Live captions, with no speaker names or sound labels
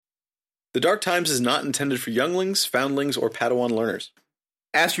The Dark Times is not intended for younglings, foundlings, or Padawan learners.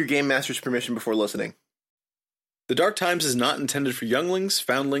 Ask your game master's permission before listening. The Dark Times is not intended for younglings,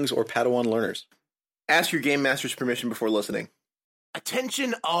 foundlings, or Padawan learners. Ask your game master's permission before listening.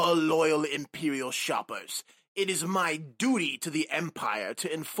 Attention all loyal Imperial shoppers. It is my duty to the Empire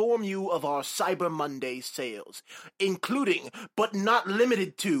to inform you of our Cyber Monday sales, including, but not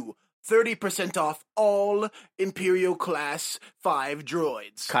limited to, 30% off all Imperial Class 5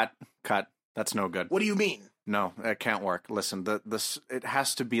 droids. Cut. That's no good. What do you mean? No, it can't work. Listen, it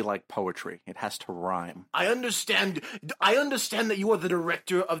has to be like poetry. It has to rhyme. I understand that you are the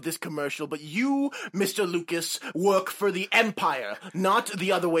director of this commercial, but you, Mr. Lucas, work for the Empire, not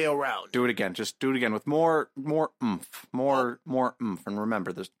the other way around. Do it again. Just do it again with more oomph. More oomph. And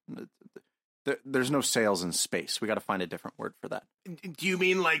remember, there's no sales in space. We got to find a different word for that. Do you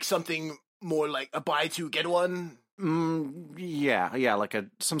mean like something more like a buy two, get one? Yeah, like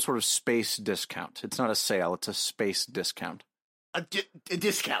some sort of space discount. It's not a sale, it's a space discount. A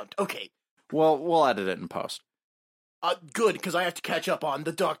discount, okay. Well, we'll edit it in post. Good, because I have to catch up on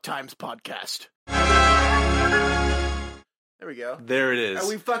the Dark Times podcast. There we go. There it is. And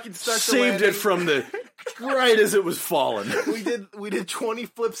we fucking started Saved it from the right as it was falling. We did 20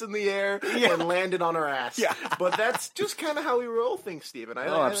 flips in the air and landed on our ass. Yeah. But that's just kind of how we roll things, Steven.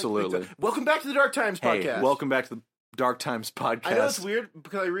 Absolutely. Welcome back to the Dark Times podcast. Hey, welcome back to the Dark Times podcast. I know it's weird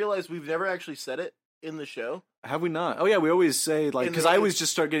because I realized we've never actually said it in the show. Have we not? Oh yeah, we always say like because I always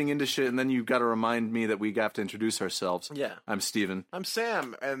just start getting into shit and then you got to remind me that we have to introduce ourselves. Yeah. I'm Steven. I'm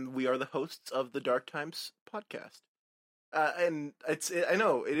Sam, and we are the hosts of the Dark Times podcast. And I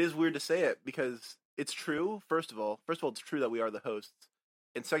know it is weird to say it because it's true. First of all, it's true that we are the hosts,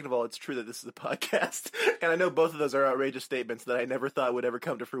 and second of all, it's true that this is a podcast. And I know both of those are outrageous statements that I never thought would ever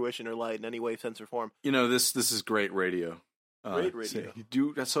come to fruition or light in any way, sense, or form. You know, this is great radio. Great radio.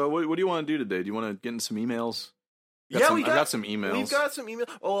 So what do you want to do today? Do you want to get in some emails? I've got some emails. We've got some emails.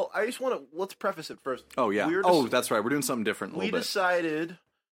 Oh, I just want to let's preface it first. Oh yeah. That's right. We're doing something different. We decided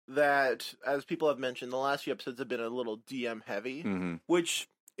that, as people have mentioned, the last few episodes have been a little DM heavy, which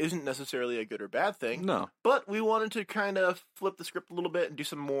isn't necessarily a good or bad thing. No. But we wanted to kind of flip the script a little bit and do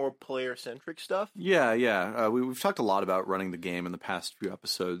some more player-centric stuff. Yeah. We've talked a lot about running the game in the past few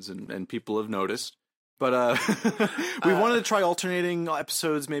episodes, and people have noticed. But we wanted to try alternating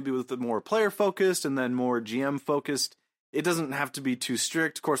episodes maybe with the more player-focused and then more GM-focused. It doesn't have to be too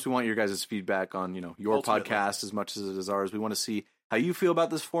strict. Of course, we want your guys' feedback on, your Ultimately. podcast as much as it is ours. We want to see how you feel about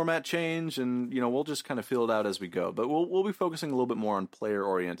this format change, and we'll just kind of feel it out as we go. But we'll be focusing a little bit more on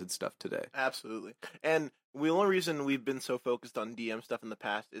player-oriented stuff today. Absolutely. And the only reason we've been so focused on DM stuff in the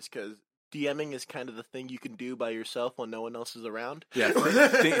past is because DMing is kind of the thing you can do by yourself when no one else is around. Yeah,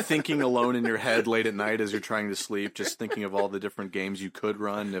 thinking alone in your head late at night as you're trying to sleep, just thinking of all the different games you could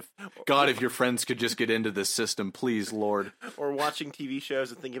run. If your friends could just get into this system, please, Lord. Or watching TV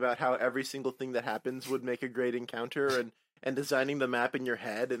shows and thinking about how every single thing that happens would make a great encounter, and designing the map in your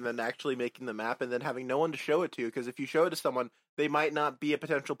head and then actually making the map and then having no one to show it to, because if you show it to someone, they might not be a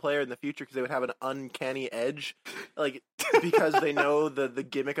potential player in the future because they would have an uncanny edge, like because they know the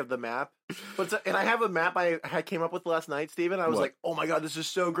gimmick of the map. And I have a map I came up with last night, Steven. I was like, oh my god, this is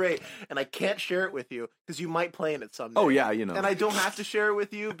so great, and I can't share it with you because you might play in it someday. Oh yeah, And I don't have to share it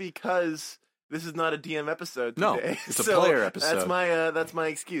with you because this is not a DM episode today. No, it's a player episode. That's my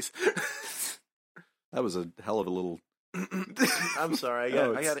excuse. That was a hell of a little. I'm sorry.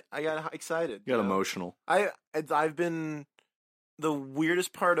 I got excited. You got emotional. I've been. The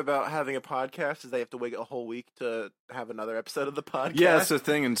weirdest part about having a podcast is they have to wait a whole week to have another episode of the podcast. Yeah, that's the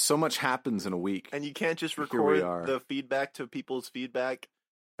thing, and so much happens in a week. And you can't just record the feedback to people's feedback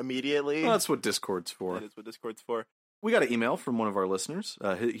immediately. Well, that's what Discord's for. That is what Discord's for. We got an email from one of our listeners.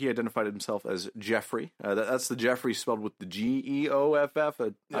 He identified himself as Jeffrey. That's the Jeffrey spelled with the Geoff.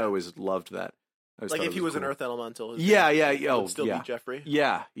 I always loved that. Like if he was an Earth Elemental. Yeah. It would still be Jeffrey.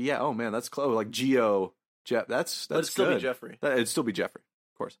 Yeah. Oh man, that's close. Like Geo. Jeff, that's It'd still good. be Jeffrey. It'd still be Jeffrey,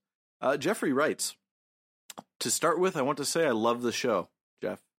 of course. Jeffrey writes, to start with, I want to say I love the show.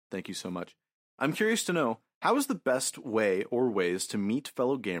 Jeff, thank you so much. I'm curious to know, how is the best way or ways to meet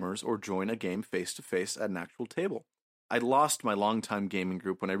fellow gamers or join a game face-to-face at an actual table? I lost my longtime gaming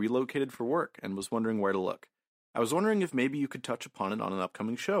group when I relocated for work and was wondering where to look. I was wondering if maybe you could touch upon it on an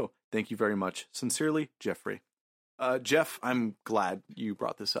upcoming show. Thank you very much. Sincerely, Jeffrey. Jeff, I'm glad you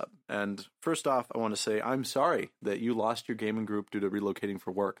brought this up. And first off, I want to say I'm sorry that you lost your gaming group due to relocating for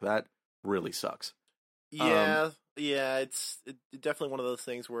work. That really sucks. Yeah, it's definitely one of those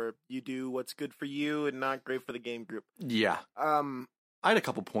things where you do what's good for you and not great for the game group. Yeah. I had a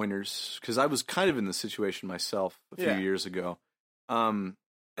couple pointers because I was kind of in this situation myself a few years ago.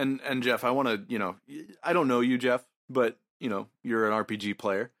 And Jeff, I want to, I don't know you, Jeff, but, you're an RPG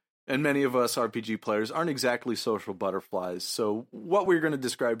player. And many of us RPG players aren't exactly social butterflies. So what we're going to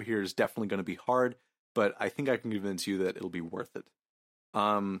describe here is definitely going to be hard, but I think I can convince you that it'll be worth it.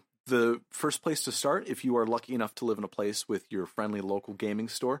 The first place to start, if you are lucky enough to live in a place with your friendly local gaming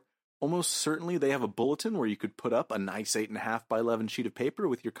store, almost certainly they have a bulletin where you could put up a nice 8.5 by 11 sheet of paper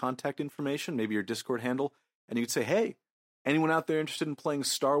with your contact information, maybe your Discord handle, and you could say, hey, anyone out there interested in playing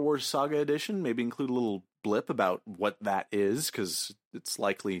Star Wars Saga Edition? Maybe include a little blip about what that is, because it's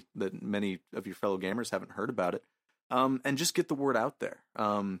likely that many of your fellow gamers haven't heard about it. And just get the word out there.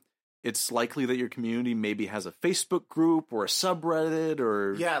 It's likely that your community maybe has a Facebook group or a subreddit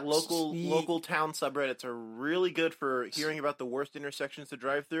or... Yeah, local town subreddits are really good for hearing about the worst intersections to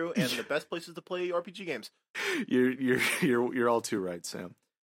drive through and the best places to play RPG games. You're all too right, Sam.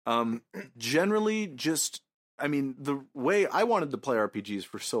 Generally, the way I wanted to play RPGs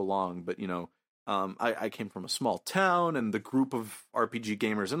for so long, but I came from a small town, and the group of RPG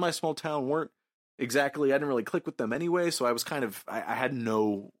gamers in my small town weren't exactly, I didn't really click with them anyway, so I was I had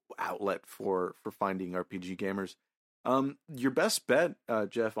no outlet for finding RPG gamers. Your best bet,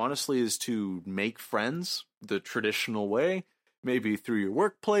 Jeff, honestly, is to make friends the traditional way, maybe through your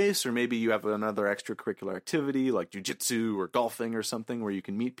workplace, or maybe you have another extracurricular activity like jiu-jitsu or golfing or something where you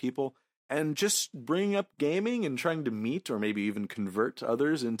can meet people. And just bringing up gaming and trying to meet or maybe even convert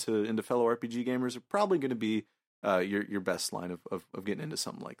others into fellow RPG gamers are probably going to be your best line of getting into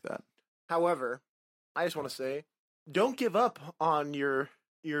something like that. However, I just want to say, don't give up on your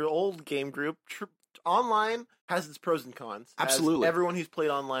old game group. Online has its pros and cons. Absolutely. As everyone who's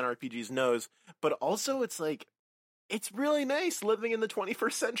played online RPGs knows. But also, it's really nice living in the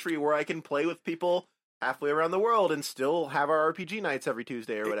 21st century where I can play with people halfway around the world and still have our RPG nights every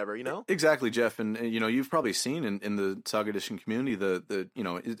Tuesday or whatever, Exactly, Jeff. And you've probably seen in the Saga Edition community,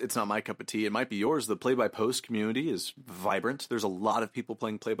 it's not my cup of tea. It might be yours. The play-by-post community is vibrant. There's a lot of people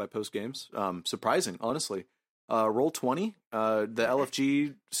playing play-by-post games. Surprising, honestly. Roll20, the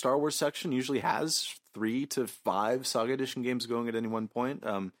LFG Star Wars section usually has 3 to 5 Saga Edition games going at any one point.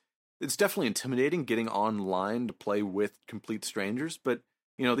 It's definitely intimidating getting online to play with complete strangers, but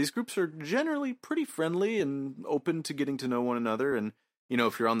these groups are generally pretty friendly and open to getting to know one another. And,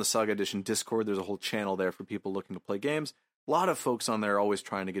 if you're on the Saga Edition Discord, there's a whole channel there for people looking to play games. A lot of folks on there are always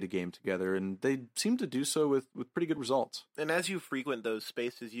trying to get a game together, and they seem to do so with pretty good results. And as you frequent those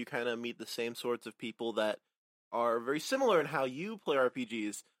spaces, you kind of meet the same sorts of people that are very similar in how you play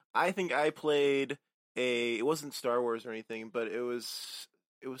RPGs. I think I played it wasn't Star Wars or anything, but there was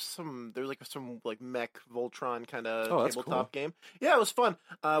some mech Voltron kind of tabletop game. Yeah, it was fun.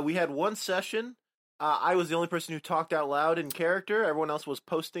 We had one session. I was the only person who talked out loud in character. Everyone else was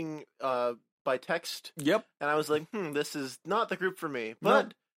posting by text. Yep. And I was like, this is not the group for me.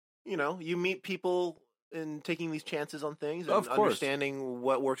 But, you meet people in taking these chances on things and understanding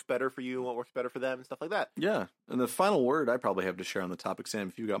what works better for you and what works better for them and stuff like that. Yeah. And the final word I probably have to share on the topic, Sam,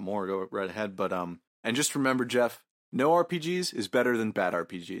 if you got more, go right ahead. But and just remember, Jeff, no RPGs is better than bad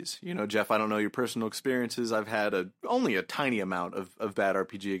RPGs. Jeff, I don't know your personal experiences. I've had only a tiny amount of bad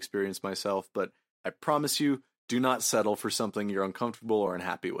RPG experience myself, but I promise you, do not settle for something you're uncomfortable or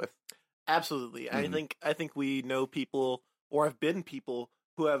unhappy with. Absolutely. Mm-hmm. I think we know people or have been people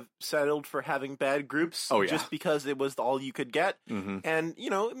who have settled for having bad groups just because it was all you could get. Mm-hmm. And,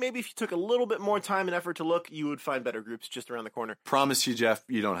 maybe if you took a little bit more time and effort to look, you would find better groups just around the corner. Promise you, Jeff,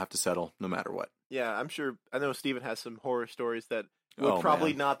 you don't have to settle no matter what. Yeah, I know Steven has some horror stories that would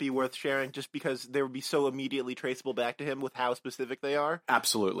probably not be worth sharing just because they would be so immediately traceable back to him with how specific they are.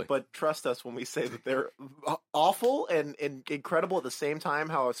 Absolutely. But trust us when we say that they're awful and incredible at the same time,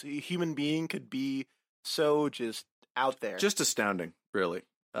 how a human being could be so just out there. Just astounding, really.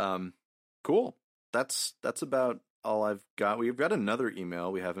 Cool. That's about all I've got. We've got another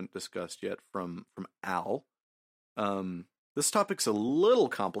email we haven't discussed yet from Al. This topic's a little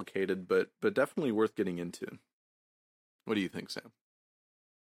complicated, but definitely worth getting into. What do you think, Sam?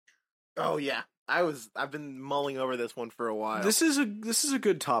 Oh yeah, I've been mulling over this one for a while. This is a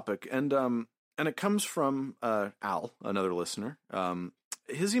good topic, and it comes from Al, another listener.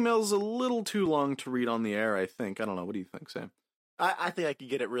 His email is a little too long to read on the air, I think. I don't know. What do you think, Sam? I think I could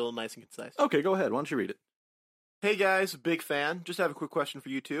get it real nice and concise. Okay, go ahead. Why don't you read it? Hey guys, big fan. Just have a quick question for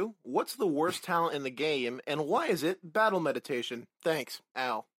you two. What's the worst talent in the game, and why is it battle meditation? Thanks,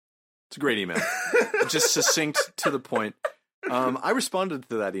 Al. It's a great email. Just succinct to the point. I responded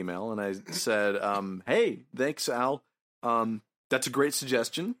to that email, and I said, hey, thanks, Al. That's a great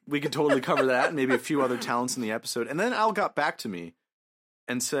suggestion. We could totally cover that and maybe a few other talents in the episode. And then Al got back to me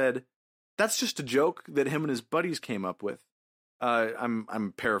and said, that's just a joke that him and his buddies came up with.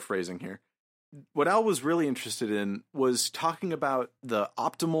 I'm paraphrasing here. What Al was really interested in was talking about the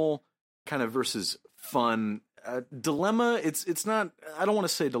optimal kind of versus fun dilemma. It's not. I don't want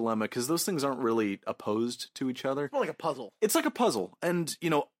to say dilemma because those things aren't really opposed to each other. It's more like a puzzle. It's like a puzzle, and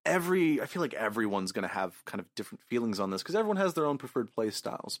I feel like everyone's going to have kind of different feelings on this because everyone has their own preferred play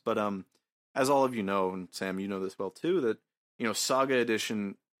styles. But as all of you know, and Sam, you know this well too, that Saga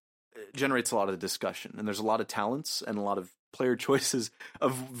Edition generates a lot of discussion, and there's a lot of talents and a lot of player choices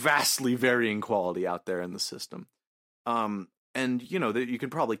of vastly varying quality out there in the system. And that you can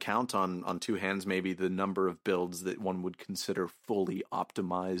probably count on two hands maybe the number of builds that one would consider fully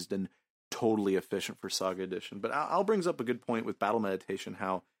optimized and totally efficient for Saga Edition. But Al brings up a good point with battle meditation,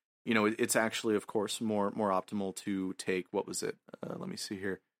 how it's actually, of course, more optimal to take, what was it? Let me see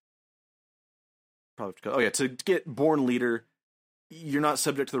here. To get Born Leader, you're not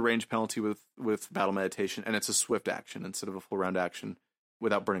subject to the range penalty with battle meditation, and it's a swift action instead of a full round action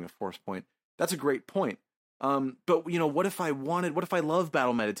without burning a force point. That's a great point. But what if I love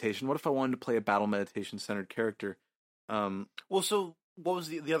battle meditation? What if I wanted to play a battle meditation centered character? Well, so what was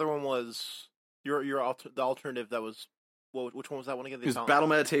the other one? Was the alternative that was? Which one was that one again? It was battle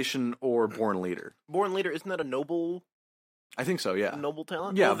meditation or Born Leader. Born Leader, isn't that a noble? I think so. Yeah, noble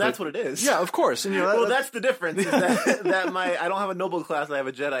talent. Yeah, well, that's what it is. Yeah, of course. And that's the difference. Is that I don't have a noble class. I have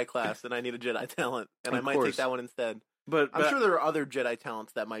a Jedi class, and I need a Jedi talent, and I might take that one instead. But I'm sure there are other Jedi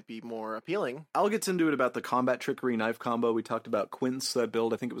talents that might be more appealing. Al gets into it about the combat trickery knife combo. We talked about Quince, that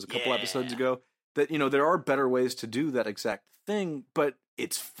build. I think it was a couple episodes ago. That there are better ways to do that exact thing, but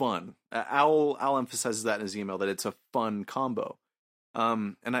it's fun. Al emphasizes that in his email, that it's a fun combo.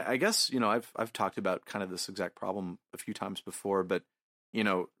 And I guess I've talked about kind of this exact problem a few times before, but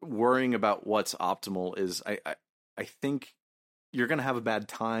worrying about what's optimal is I think you're gonna have a bad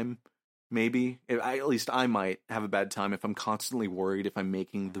time. Maybe at least I might have a bad time if I'm constantly worried if I'm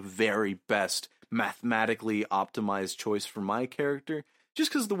making the very best mathematically optimized choice for my character. Just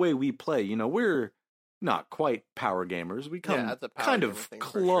because the way we play, we're not quite power gamers. We come kind of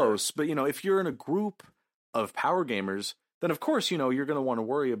close, sure. But if you're in a group of power gamers, then of course, you're going to want to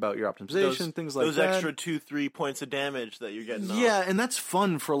worry about your optimization, things like that. Those extra 2-3 points of damage that you're getting off. Yeah, and that's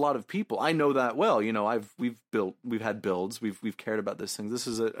fun for a lot of people. I know that well. We've had builds. We've cared about this thing. This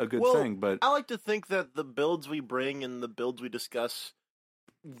is a good thing. But I like to think that the builds we bring and the builds we discuss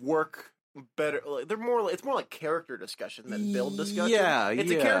work better. It's more like character discussion than build discussion. Yeah, it's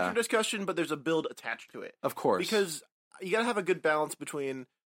a character discussion, but there's a build attached to it. Of course, because you got to have a good balance between.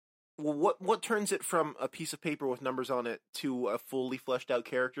 Well, what turns it from a piece of paper with numbers on it to a fully fleshed out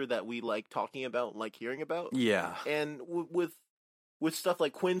character that we like talking about, like hearing about? Yeah. And with stuff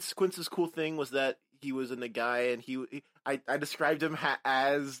like Quince's cool thing was that he was in a guy, and I described him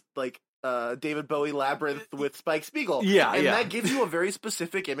as like David Bowie Labyrinth with Spike Spiegel. Yeah, and that gives you a very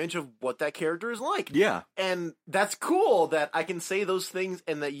specific image of what that character is like. Yeah. And that's cool that I can say those things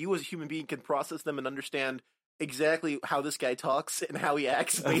and that you as a human being can process them and understand exactly how this guy talks and how he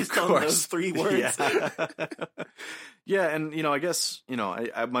acts based on those 3 words. Yeah, and I guess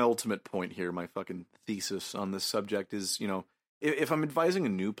I my ultimate point here, my fucking thesis on this subject is if I'm advising a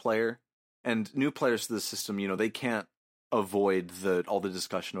new player, and new players to the system, they can't avoid all the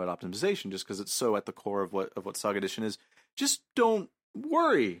discussion about optimization just because it's so at the core of what Saga Edition is. Just don't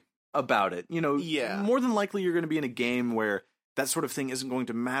worry about it. More than likely you're going to be in a game where that sort of thing isn't going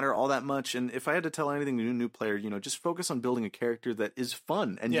to matter all that much. And if I had to tell anything to a new player, just focus on building a character that is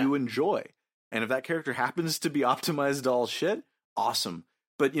fun and you enjoy. And if that character happens to be optimized all shit, awesome.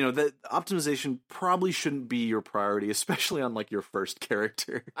 But, that optimization probably shouldn't be your priority, especially on like your first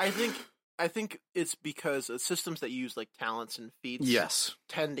character. I think it's because systems that use like talents and feats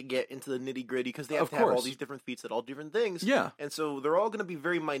tend to get into the nitty gritty because they have to have all these different feats that all different things. Yeah. And so they're all going to be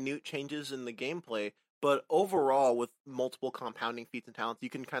very minute changes in the gameplay. But overall, with multiple compounding feats and talents, you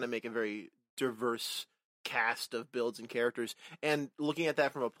can kind of make a very diverse cast of builds and characters. And looking at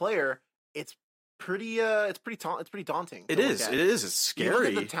that from a player, it's pretty daunting. It is. It's scary.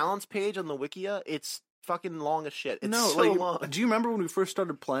 You look at the talents page on the Wikia, it's fucking long as shit. It's long. Do you remember when we first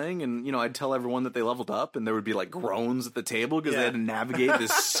started playing and, I'd tell everyone that they leveled up and there would be like groans at the table because they had to navigate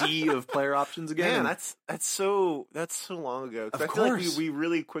this sea of player options again? Man, that's so long ago. Of course. Feel like we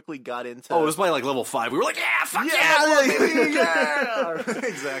really quickly got into... Oh, it was by like level 5. We were like, yeah, fuck yeah!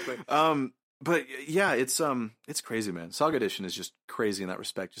 Exactly. But yeah, it's crazy, man. Saga Edition is just crazy in that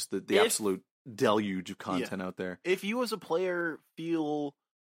respect. Just the absolute deluge of content out there. If you as a player feel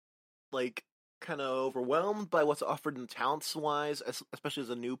like kind of overwhelmed by what's offered in talents-wise, especially as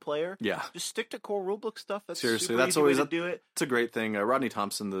a new player, Yeah. just stick to core rulebook stuff. That's Seriously, super that's easy way always to do it. It's a great thing. Rodney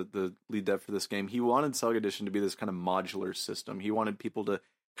Thompson, the lead dev for this game, he wanted Saga Edition to be this kind of modular system. He wanted people to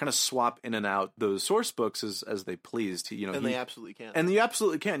kind of swap in and out those source books as they pleased. They absolutely can. And they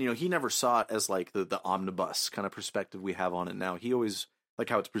absolutely can. He never saw it as like the omnibus kind of perspective we have on it now. He always, like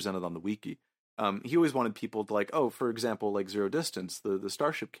how it's presented on the wiki, he always wanted people to like, for example, like Zero Distance, the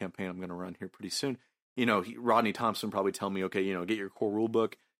Starship campaign I'm going to run here pretty soon. Rodney Thompson probably tell me, okay, get your core rule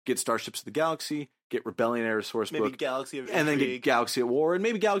book, get Starships of the Galaxy, get Rebellion Era source book. Maybe Galaxy of Intrigue. And then get Galaxy at War, and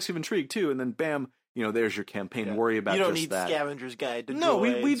maybe Galaxy of Intrigue too, and then bam, there's your campaign. Yeah. Worry about you don't just need that. Scavenger's Guide to No, we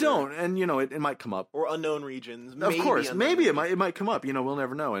droids don't, and it might come up. or unknown regions. Of course, unknown maybe regions. it might come up. We'll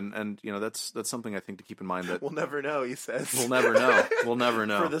never know, and that's something I think to keep in mind that We'll never know, he says. we'll never know. We'll never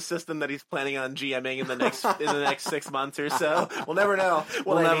know. For the system that he's planning on GMing in the next 6 months or so, we'll never know.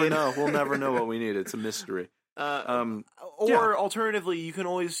 We'll never know. We'll never know what we need. It's a mystery. Or alternatively, you can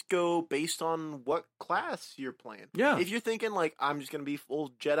always go based on what class you're playing. Yeah. If you're thinking like I'm just gonna be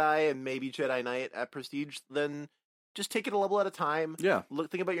full Jedi and maybe Jedi Knight at Prestige, then just take it a level at a time. Yeah.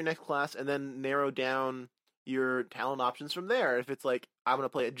 Think about your next class and then narrow down your talent options from there. If it's like I'm gonna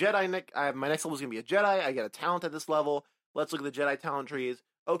play a Jedi, my next level is gonna be a Jedi. I get a talent at this level. Let's look at the Jedi talent trees.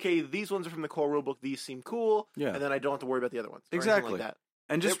 Okay, these ones are from the core rulebook. These seem cool. Yeah. And then I don't have to worry about the other ones. Or anything Exactly. like that.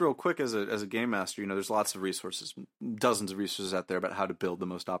 And just real quick, as a game master, there's lots of resources, dozens of resources out there about how to build the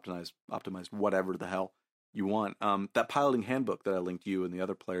most optimized whatever the hell you want. That piloting handbook that I linked you and the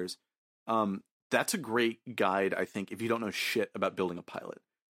other players, that's a great guide, I think, if you don't know shit about building a pilot.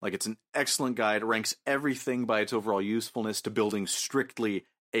 Like, it's an excellent guide. It ranks everything by its overall usefulness to building strictly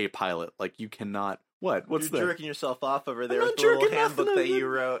a pilot. Like, you cannot... What's You're that? jerking yourself off over there I'm with not the little jerking handbook nothing. that you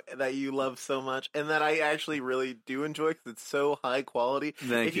wrote that you love so much, and that I actually really do enjoy because it's so high quality.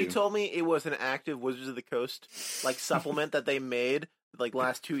 Thank if you told me it was an active Wizards of the Coast supplement that they made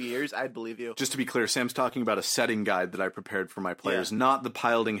last 2 years, I'd believe you. Just to be clear, Sam's talking about a setting guide that I prepared for my players, not the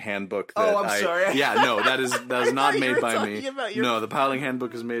piloting handbook. That I'm sorry. Yeah, no, that is not you made were by me. talking about your- No, the piloting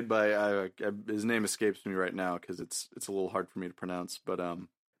handbook is made by his name escapes me right now because it's a little hard for me to pronounce. But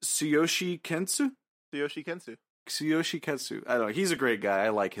Tsuyoshi Kensu. Tsuyoshi Kensu. Tsuyoshi Ketsu. I don't know. He's a great guy. I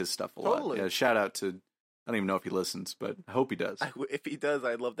like his stuff a lot. Totally. Yeah, shout out to. I don't even know if he listens, but I hope he does. If he does,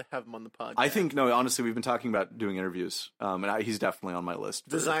 I'd love to have him on the podcast. I think honestly, we've been talking about doing interviews, and he's definitely on my list.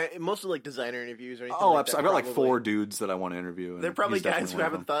 Mostly designer interviews or anything. Oh, like absolutely! that, I've got like 4 dudes that I want to interview. And They're probably he's guys definitely who one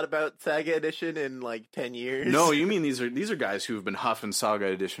of haven't them. thought about Saga Edition in 10 years. No, you mean these are guys who have been huffing Saga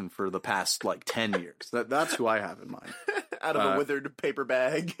Edition for the past 10 years. That's who I have in mind. Out of a withered paper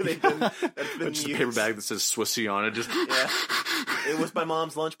bag. That's been Just a used. paper bag that says Swissy on it. Just Yeah. It was my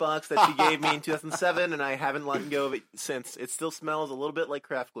mom's lunchbox that she gave me in 2007, and I haven't let go of it since. It still smells a little bit like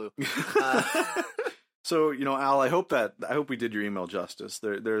craft glue. So, Al, I hope we did your email justice.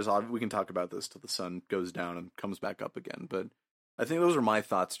 We can talk about this till the sun goes down and comes back up again. But I think those are my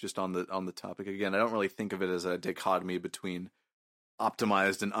thoughts just on the topic. Again, I don't really think of it as a dichotomy between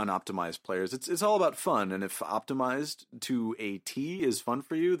optimized and unoptimized players. It's all about fun, and if optimized to a T is fun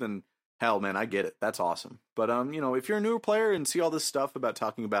for you, then hell, man, I get it. That's awesome. But if you're a newer player and see all this stuff about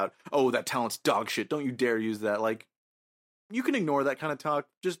talking about, that talent's dog shit, don't you dare use that. You can ignore that kind of talk.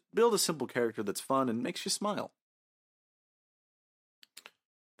 Just build a simple character that's fun and makes you smile.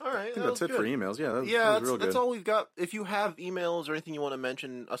 All right, I think that's it for emails. Yeah, that was real good. that's all we've got. If you have emails or anything you want to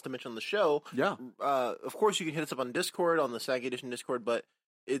mention on the show, Yeah. Of course you can hit us up on Discord, on the Saga Edition Discord, but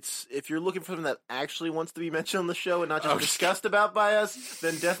if you're looking for something that actually wants to be mentioned on the show and not just discussed about by us,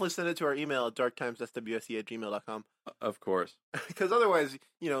 then definitely send it to our email at darktimesswse@gmail.com. Of course. Because otherwise,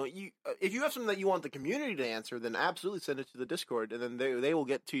 if you have something that you want the community to answer, then absolutely send it to the Discord, and then they will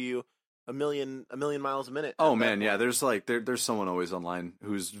get to you a million miles a minute. Oh man, yeah. There's there's someone always online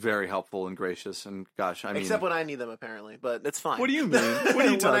who's very helpful and gracious, and gosh, I mean, except when I need them apparently, but it's fine. What do you mean? What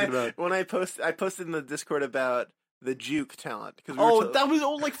are you talking about? When I posted in the Discord about the Juke talent. Cause that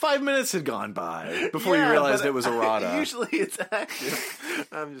was 5 minutes had gone by before you realized it was errata. Usually it's active.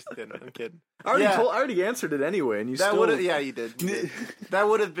 I'm just kidding. I'm kidding. I already answered it anyway, and you you did. That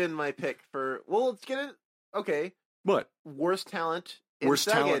would have been my pick for. Well, let's get it. Okay. What? Worst talent. Worst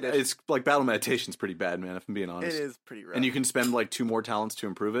Saga talent. Edition. It's Battle Meditation's pretty bad, man. If I'm being honest, It is pretty rough. and you can spend 2 more talents to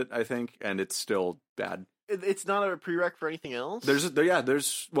improve it, I think, and it's still bad. It's not a prereq for anything else. It's a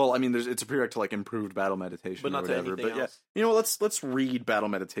prereq to improved Battle Meditation, but not or to whatever. anything But else. yeah, let's read Battle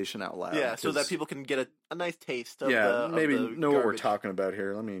Meditation out loud. Yeah, so that people can get a nice taste of maybe of the know what we're garbage. talking about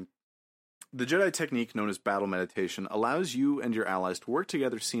here. The Jedi technique known as Battle Meditation allows you and your allies to work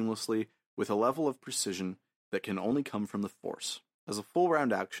together seamlessly with a level of precision that can only come from the Force. As a full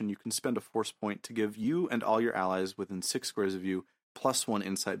round action, you can spend a force point to give you and all your allies within 6 squares of you +1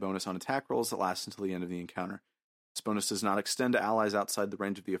 insight bonus on attack rolls that last until the end of the encounter. This bonus does not extend to allies outside the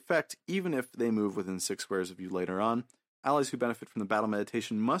range of the effect, even if they move within 6 squares of you later on. Allies who benefit from the battle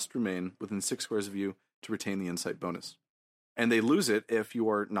meditation must remain within 6 squares of you to retain the insight bonus. And they lose it if you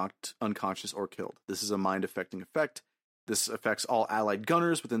are knocked unconscious or killed. This is a mind-affecting effect. This affects all allied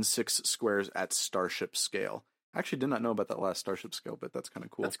gunners within 6 squares at starship scale. I actually did not know about that last starship scale, but that's kind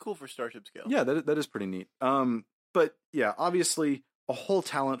of cool. That's cool for starship scale. Yeah, that is pretty neat. But yeah, obviously, a whole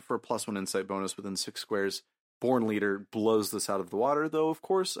talent for a +1 insight bonus within 6 squares. Born Leader blows this out of the water, though, of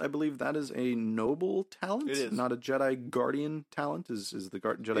course, I believe that is a noble talent. It is. Not a Jedi Guardian talent. Is the Jedi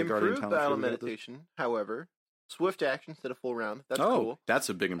Guardian Improved talent? battle meditation, however, swift action instead of full round. That's oh, cool. That's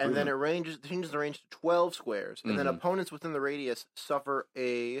a big improvement. And then it changes the range to 12 squares. And then Mhm. opponents within the radius suffer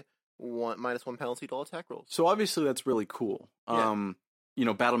a -1 penalty to all attack rolls. So obviously that's really cool. Yeah.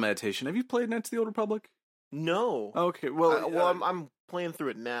 Battle meditation. Have you played Knights of the Old Republic? No. Okay, well, I'm playing through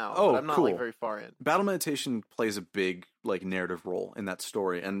it now. Oh, but I'm not cool. like very far in. battle meditation plays a big narrative role in that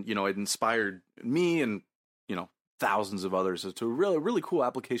story, and it inspired me and thousands of others to a really cool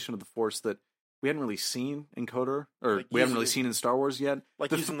application of the Force that we hadn't really seen in KOTOR, or Like we haven't using- really seen in Star Wars yet. Like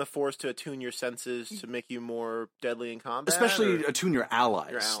The using the Force to attune your senses to make you more deadly in combat? Especially or- attune your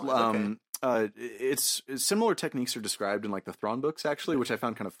allies. Your allies, It's similar techniques are described in the Thrawn books, actually, which I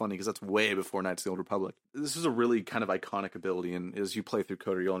found kind of funny because that's way before Knights of the Old Republic. This is a really kind of iconic ability, and as you play through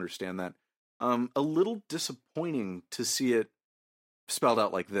KOTOR, you'll understand that. A little disappointing to see it spelled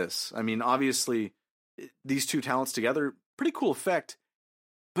out like this. I mean, obviously, these two talents together, pretty cool effect,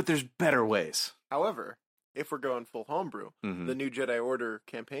 but there's better ways. However, if we're going full homebrew, Mhm. the new Jedi Order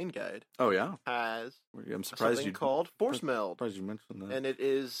campaign guide Oh yeah, has I'm surprised something you called Force Meld. surprised you mentioned that. And it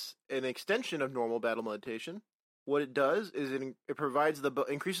is an extension of normal battle meditation. What it does is it provides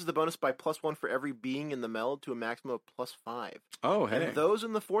increases the bonus by +1 for every being in the meld to a maximum of +5. Oh hey, And those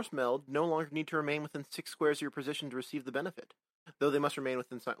in the Force Meld no longer need to remain within 6 squares of your position to receive the benefit, though they must remain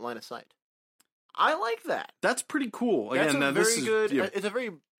within line of sight. I like that. that's pretty cool. That's Again, a this very is, good. yeah.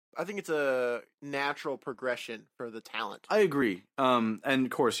 I think it's a natural progression for the talent. I agree. And of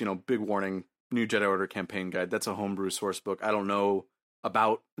course, big warning, new Jedi Order campaign guide. That's a homebrew source book. I don't know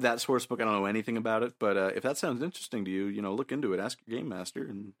about that source book. I don't know anything about it. But if that sounds interesting to you, look into it. Ask your game master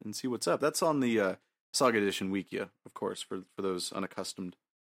and see what's up. That's on the Saga Edition Wikia, of course, for those unaccustomed.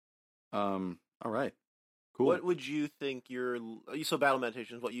 All right. Cool. What would you think so battle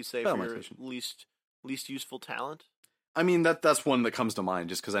meditation is what you say Battle for your meditation. least useful talent? I mean, that's one that comes to mind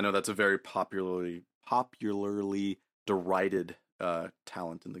just because I know that's a very popularly derided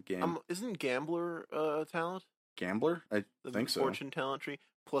talent in the game. Isn't Gambler talent? Gambler? I The think so. Fortune talent tree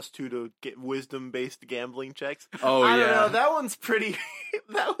 +2 to get wisdom-based gambling checks. Oh, I yeah. don't know. That one's pretty.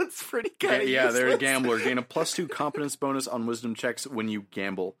 That one's pretty kind of Yeah, they're a useless. gambler. Gain a +2 competence bonus on wisdom checks when you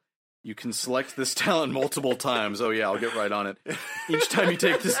gamble. You can select this talent multiple times. Oh yeah, I'll get right on it. Each time you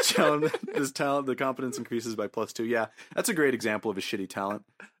take this talent, the competence increases by +2. Yeah, that's a great example of a shitty talent.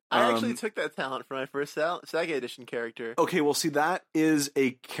 I actually took that talent for my first Saga Edition character. Okay, well, see, that is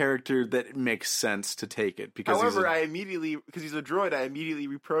a character that makes sense to take it because. However, because he's a droid, I immediately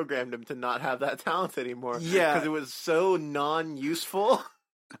reprogrammed him to not have that talent anymore. Yeah. Because it was so non-useful.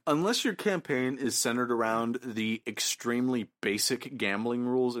 Unless your campaign is centered around the extremely basic gambling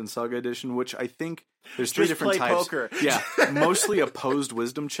rules in Saga Edition, which I think there's three Just different play types. poker. Yeah, mostly opposed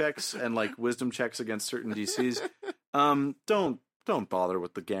wisdom checks and wisdom checks against certain DCs. Don't bother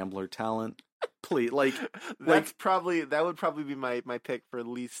with the gambler talent, please. That would probably be my pick for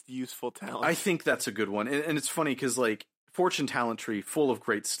least useful talent. I think that's a good one, and it's funny because Fortune talent tree full of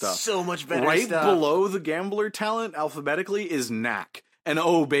great stuff. So much better Right stuff. below the gambler talent alphabetically is Knack. And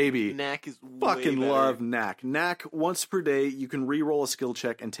oh baby, Knack is way fucking better. love Knack. Knack, once per day, you can re-roll a skill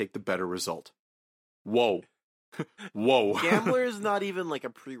check and take the better result. Whoa. Whoa. Gambler is not even a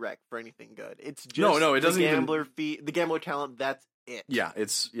prereq for anything good. It's just No, it doesn't the even- gambler the gambler talent. That's it. Yeah,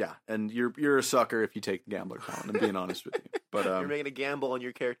 and you're a sucker if you take the gambler talent. I'm being honest with you, but You're making a gamble on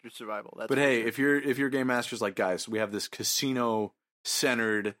your character's survival. That's but for hey, sure. if your game master's like, guys, we have this casino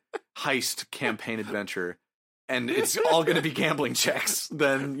centered heist campaign adventure, and it's all going to be gambling checks,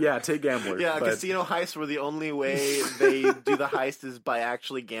 then yeah, take gambler. Yeah, But casino heists where the only way they do the heist is by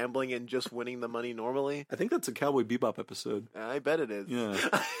actually gambling and just winning the money normally. I think that's a Cowboy Bebop episode. I bet it is. Yeah.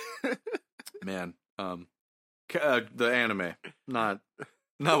 Man, the anime, not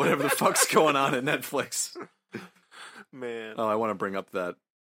whatever the fuck's going on at Netflix. Man, Oh, I want to bring up that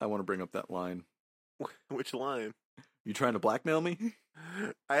line. which line? You trying to blackmail me?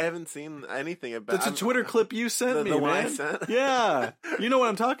 I haven't seen anything about. That's a Twitter clip you sent me, the one man. I sent? Yeah, you know what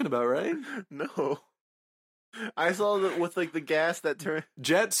I'm talking about, right? No. I saw that with like the gas that turned.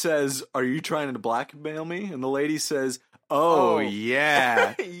 Jet says, "Are you trying to blackmail me?" And the lady says, "Oh,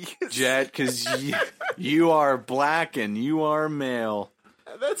 yeah, Yes. Jet, because you are black and you are male."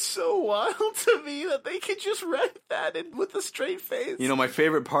 That's so wild to me that they could just write that in with a straight face. You know, my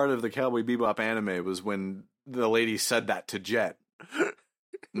favorite part of the Cowboy Bebop anime was when the lady said that to Jet.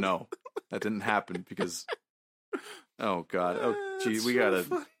 No, that didn't happen because. Oh God! Oh gee, That's we so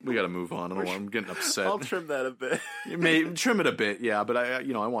gotta move on. I'm getting upset. I'll trim that a bit. You may trim it a bit, yeah, but I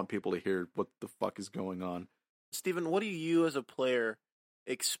want people to hear what the fuck is going on. Steven, what do you as a player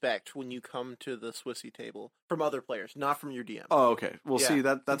expect when you come to the Swissy table from other players, not from your DM? Oh, okay. Well, Yeah. see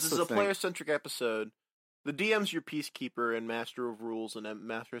that's This the is a thing. player-centric episode. The DM's your peacekeeper and master of rules and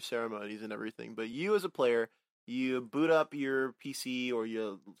master of ceremonies and everything. But you as a player, you boot up your PC or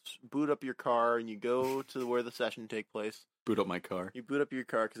you boot up your car and you go to where the session takes place. Boot up my car. You boot up your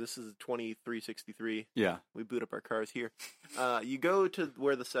car because this is 2363. Yeah. We boot up our cars here. You go to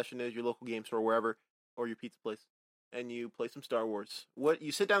where the session is, your local game store, wherever, or your pizza place, and you play some Star Wars.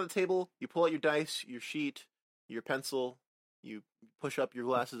 You sit down at the table, you pull out your dice, your sheet, your pencil, you push up your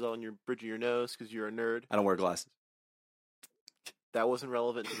glasses on your bridge of your nose because you're a nerd. I don't wear glasses. That wasn't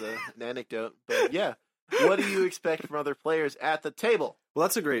relevant to the anecdote, but yeah. What do you expect from other players at the table? Well,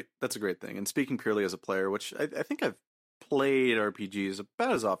 that's a great thing. And speaking purely as a player, which I think I've played RPGs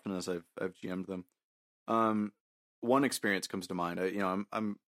about as often as I've GM'd them. One experience comes to mind.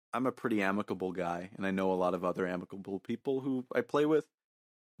 I'm a pretty amicable guy, and I know a lot of other amicable people who I play with.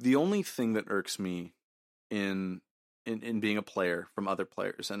 The only thing that irks me in being a player from other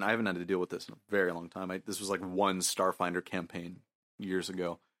players, and I haven't had to deal with this in a very long time. This was like one Starfinder campaign years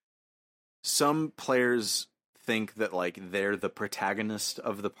ago. Some players think that like they're the protagonist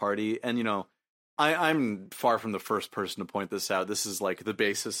of the party, and I'm far from the first person to point this out. This is like the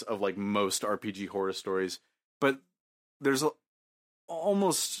basis of like most RPG horror stories, but there's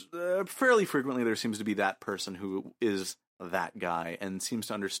almost fairly frequently there seems to be that person who is that guy and seems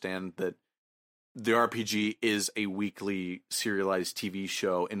to understand that the RPG is a weekly serialized TV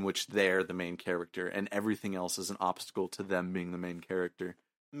show in which they're the main character and everything else is an obstacle to them being the main character.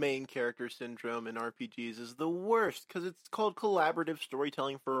 Main character syndrome in RPGs is the worst because it's called collaborative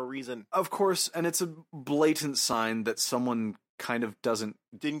storytelling for a reason. Of course, and it's a blatant sign that someone kind of Didn't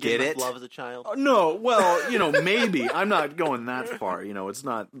get get it. enough love as a child. No, well, maybe. I'm not going that far. It's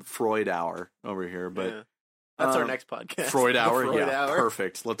not Freud hour over here, but Yeah. That's our next podcast. Freud The hour, Freud yeah, Hour.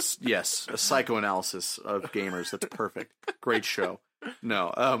 perfect. Yes, a psychoanalysis of gamers. That's perfect. Great show.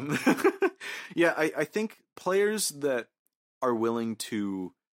 No, yeah, I think players that are willing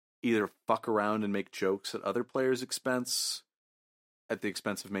to either fuck around and make jokes at other players' expense, at the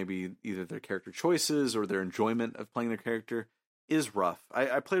expense of maybe either their character choices or their enjoyment of playing their character, is rough.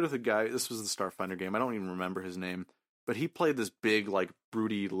 I played with a guy, this was the Starfinder game, I don't even remember his name, but he played this big, like,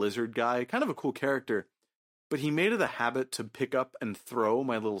 broody lizard guy, kind of a cool character, but he made it a habit to pick up and throw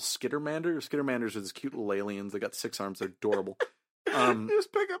my little Skittermander. Skittermanders are these cute little aliens, they got 6 arms, they're adorable.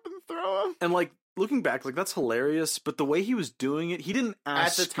 Just pick up and throw them. And, like, looking back, like, that's hilarious, but the way he was doing it, he didn't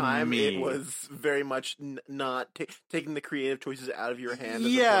ask At the time, me. it was very much not taking the creative choices out of your hand. As a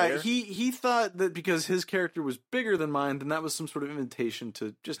Yeah, player. he thought that because his character was bigger than mine, then that was some sort of invitation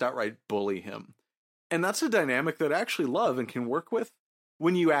to just outright bully him. And that's a dynamic that I actually love and can work with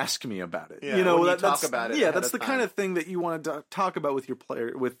when you ask me about it. Yeah, when you talk that's, about it Yeah, ahead that's of the time. kind of thing that you want to talk about with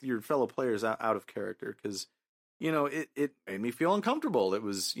your fellow players out of character, because it made me feel uncomfortable. It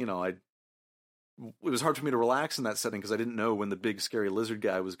was it was hard for me to relax in that setting because I didn't know when the big scary lizard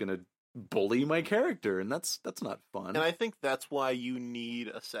guy was going to bully my character, and that's not fun. And I think that's why you need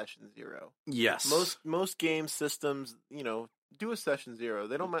a session 0. Yes, Most game systems, do a session 0.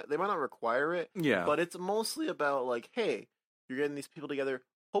 They might not require it, yeah, but it's mostly about like, hey, you're getting these people together.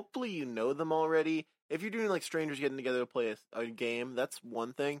 Hopefully, you know them already. If you're doing like strangers getting together to play a game, that's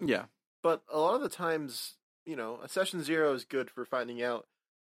one thing. yeah. But a lot of the times, a session 0 is good for finding out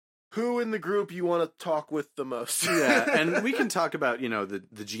who in the group you want to talk with the most. Yeah, and we can talk about, the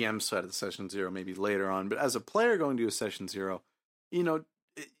GM side of the session 0 maybe later on, but as a player going to a session 0,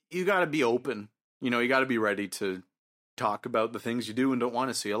 you got to be open. You got to be ready to talk about the things you do and don't want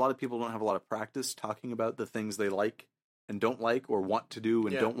to see. A lot of people don't have a lot of practice talking about the things they like and don't like, or want to do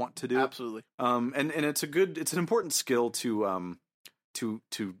and don't want to do. Absolutely. And it's an important skill to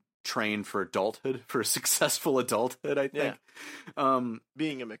train for adulthood, for successful adulthood, I think.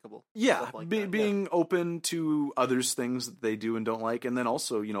 Being amicable. Yeah, Stuff like that, being open to others' things that they do and don't like, and then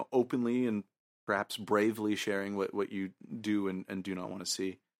also, openly and perhaps bravely sharing what you do and do not want to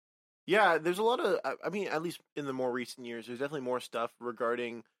see. Yeah, there's a lot of, I mean, at least in the more recent years, there's definitely more stuff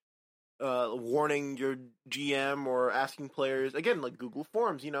regarding warning your GM or asking players, again, like Google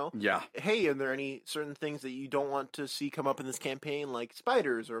Forms, Yeah. hey, are there any certain things that you don't want to see come up in this campaign, like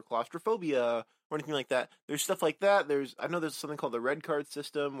spiders or claustrophobia or anything like that? There's stuff like that. I know there's something called the red card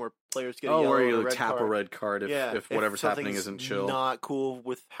system where players get a yellow where or you a red tap card. a red card if whatever's happening something's isn't chill. not cool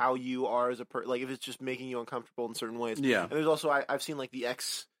with how you are as a like if it's just making you uncomfortable in certain ways. Yeah. And there's also I've seen like the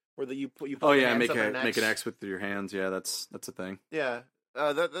X where you put Oh your yeah, hands make up an X. an X with your hands. Yeah, that's a thing. Yeah.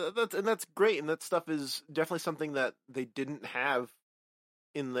 That's great, and that stuff is definitely something that they didn't have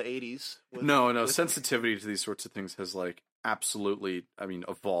in the 80s. No, sensitivity to these sorts of things has absolutely,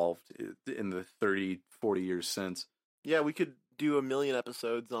 evolved in the 30, 40 years since. Yeah, we could do a million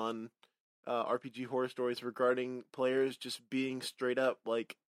episodes on RPG horror stories regarding players just being straight up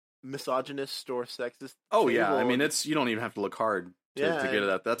misogynist or sexist. Oh yeah, you don't even have to look hard to get at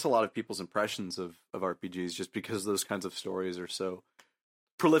that. That's a lot of people's impressions of RPGs, just because those kinds of stories are so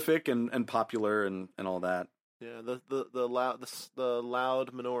prolific and popular and all that. Yeah, the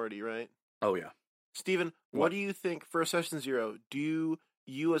loud minority, right? Oh yeah. Steven, what do you think for Session Zero? Do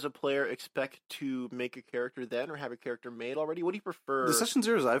you as a player expect to make a character then, or have a character made already? What do you prefer? The Session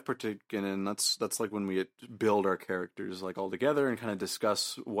Zeros I've partaken in, that's like when we build our characters all together and kind of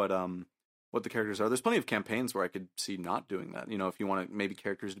discuss what the characters are. There's plenty of campaigns where I could see not doing that. If you want maybe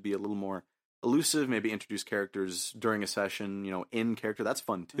characters to be a little more elusive, maybe introduce characters during a session, in character, that's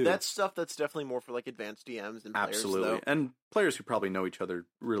fun too. That's stuff that's definitely more for advanced DMs and players. Absolutely. Though. And players who probably know each other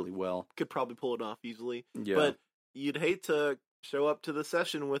really well Could probably pull it off easily. Yeah. But you'd hate to show up to the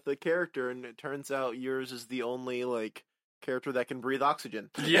session with a character and it turns out yours is the only character that can breathe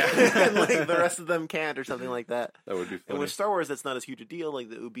oxygen. Yeah. And the rest of them can't, or something like that. That would be funny. And with Star Wars, that's not as huge a deal.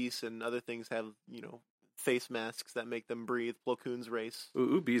 The Ubis and other things have, face masks that make them breathe. Plo Koon's race.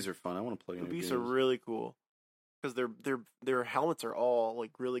 Ubis are fun. I want to play Ubis are really cool because their helmets are all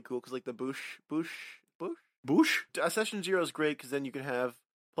really cool. Because the Bush. Session Zero is great because then you can have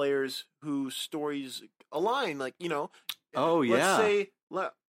players whose stories align. Oh yeah. Let's say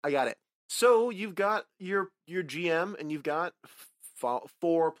I got it. So you've got your GM and you've got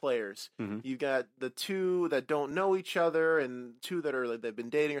 4 players. Mm-hmm. You've got the 2 that don't know each other and 2 that are they've been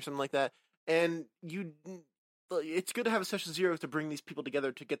dating or something like that. And it's good to have a Session Zero to bring these people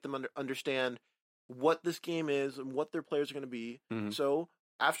together to get them understand what this game is and what their players are going to be. Mm-hmm. So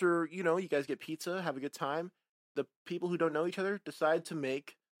after, you guys get pizza, have a good time, the people who don't know each other decide to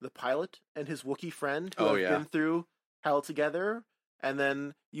make the pilot and his Wookiee friend who have been through hell together. And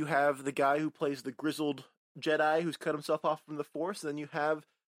then you have the guy who plays the grizzled Jedi who's cut himself off from the Force. And then you have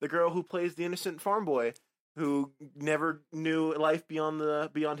the girl who plays the innocent farm boy who never knew life beyond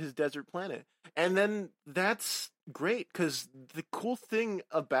his desert planet. And then that's great, because the cool thing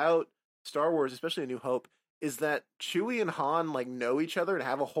about Star Wars, especially A New Hope, is that Chewie and Han know each other and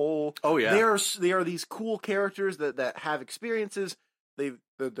have a whole. Oh yeah. They are these cool characters that have experiences.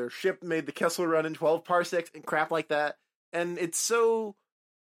 Their ship made the Kessel Run in 12 parsecs and crap like that. And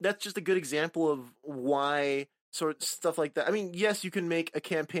that's just a good example of why stuff like that. Yes, you can make a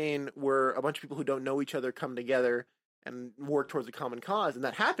campaign where a bunch of people who don't know each other come together and work towards a common cause, and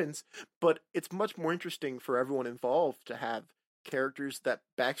that happens, but it's much more interesting for everyone involved to have characters that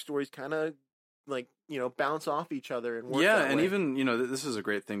backstories kind of bounce off each other and work that way. Even, this is a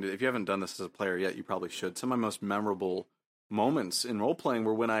great thing if you haven't done this as a player yet, you probably should. Some of my most memorable moments in role-playing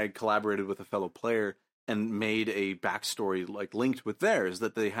were when I collaborated with a fellow player and made a backstory linked with theirs,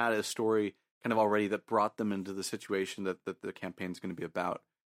 that they had a story kind of already that brought them into the situation that the campaign's going to be about.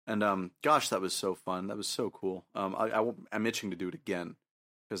 And gosh, that was so fun. That was so cool. I'm itching to do it again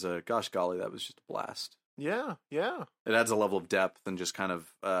because gosh golly, that was just a blast. Yeah. It adds a level of depth and just kind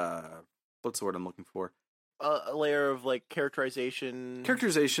of what's the word I'm looking for? A layer of characterization,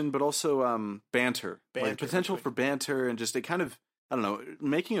 but also banter, potential for banter, and just a kind of, I don't know,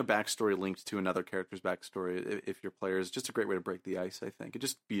 making a backstory linked to another character's backstory, if your player, is just a great way to break the ice, I think. It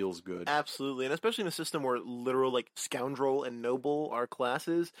just feels good. Absolutely, and especially in a system where literal, scoundrel and noble are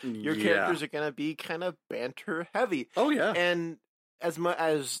classes, your characters are going to be kind of banter-heavy. Oh, yeah. And as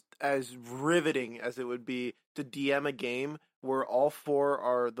riveting as it would be to DM a game where all 4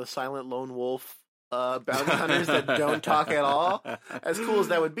 are the silent lone wolf bounty hunters that don't talk at all, as cool as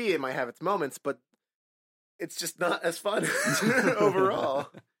that would be, it might have its moments, but it's just not as fun overall.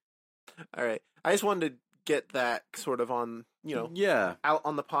 All right. I just wanted to get that sort of on, out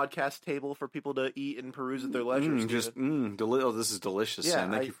on the podcast table for people to eat and peruse at their leisure. This is delicious,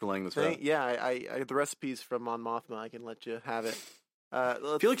 Sam. Thank you for laying this out. Yeah, I the recipe's from Mon Mothma. I can let you have it.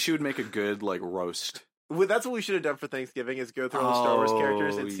 I feel like she would make a good like roast. Well, that's what we should have done for Thanksgiving: is go through all the Star Wars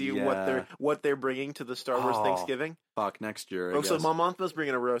characters and see what they're bringing to the Star Wars Thanksgiving. Fuck, next year. So Mom Mothma's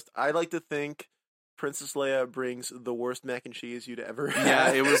bringing a roast. I like to think Princess Leia brings the worst mac and cheese you'd ever had.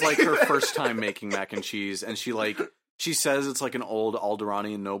 Yeah, it was like her first time making mac and cheese, and she says it's like an old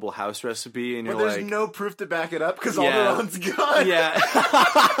Alderanian noble house recipe, and but you're there's like, no proof to back it up because Yeah. Alderon's gone. yeah.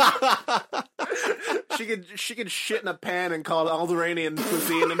 She could shit in a pan and call it Alderanian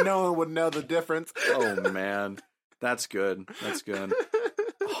cuisine, and no one would know the difference. Oh man, that's good. That's good.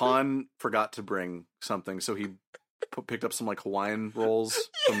 Han forgot to bring something, so he picked up some like Hawaiian rolls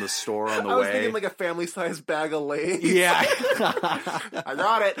from the store on the way. I was thinking like a family-sized bag of Lay's. Yeah. I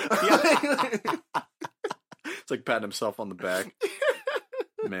got it. Yeah. It's like patting himself on the back.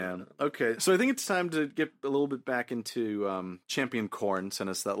 Man. Okay, so I think it's time to get a little bit back into Champion Corn sent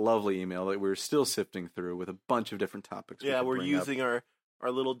us that lovely email that we're still sifting through with a bunch of different topics. Yeah, could we're bring using our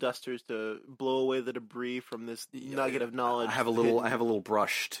little dusters to blow away the debris from this nugget of knowledge. I have a little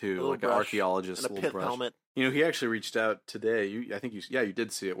brush too, like an archaeologist, and a little pith brush. helmet. You know, he actually reached out today. You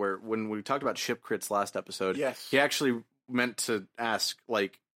did see it. Where when we talked about ship crits last episode, Yes. he actually meant to ask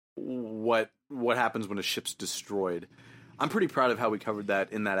like what happens when a ship's destroyed. I'm pretty proud of how we covered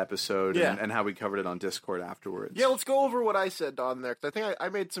that in that episode, Yeah. and how we covered it on Discord afterwards. Yeah, let's go over what I said on there, 'cause I think I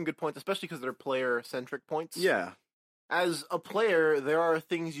made some good points, especially because they're player-centric points. Yeah. As a player, there are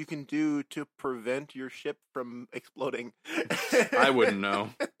things you can do to prevent your ship from exploding. I wouldn't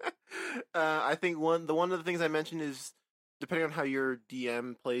know. I think one of the things I mentioned is, depending on how your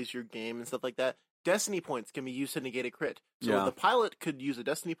DM plays your game and stuff like that, Destiny points can be used to negate a crit. So Yeah. the pilot could use a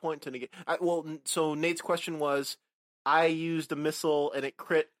Destiny point to negate... so Nate's question was, I used a missile and it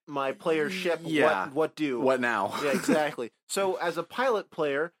crit my player's ship. Yeah. What do? What now? Yeah, exactly. So as a pilot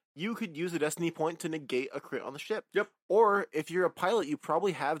player, you could use a Destiny point to negate a crit on the ship. Yep. Or if you're a pilot, you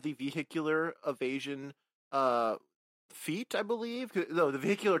probably have the vehicular evasion feat, I believe. No, the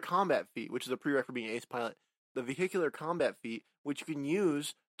vehicular combat feat, which is a prereq for being an ace pilot. The vehicular combat feat, which you can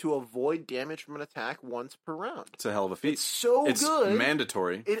use to avoid damage from an attack once per round. It's a hell of a feat. It's so It's good.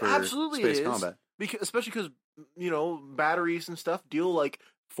 mandatory It for absolutely space is. combat. Especially because, batteries and stuff deal like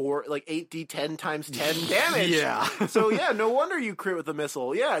 8d10 times 10 damage. Yeah. So yeah, no wonder you crit with a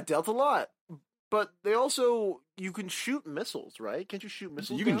missile. Yeah, it dealt a lot. But they also, you can shoot missiles, right? Can't you shoot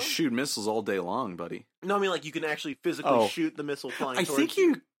missiles You can down? shoot missiles all day long, buddy. No, I mean like you can actually physically Oh. shoot the missile flying I towards think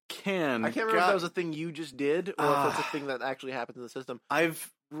you can. I can't remember if that was a thing you just did, or if it's a Ah. thing that actually happens in the system.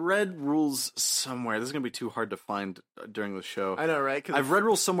 I've read rules somewhere. This is going to be too hard to find during the show. I know, right? 'Cause I've read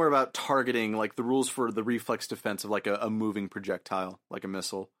rules somewhere about targeting, like the rules for the reflex defense of like a moving projectile, like a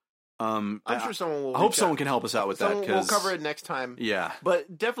missile. I'm sure someone will. I hope reach someone out. can help us out with that. Someone- We'll 'Cause- cover it next time. Yeah.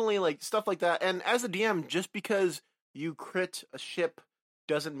 But definitely like stuff like that. And as a DM, just because you crit a ship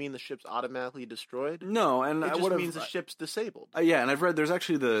doesn't mean the ship's automatically destroyed. No, and It I just would means the ship's disabled. yeah, and I've read there's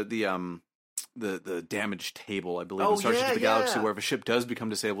actually the damage table, I believe, Oh, in Starship yeah, of the Galaxy, yeah. where if a ship does become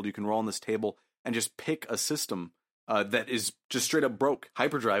disabled, you can roll on this table and just pick a system that is just straight up broke.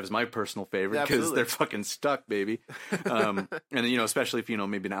 Hyperdrive is my personal favorite because Absolutely. they're fucking stuck, baby. And especially if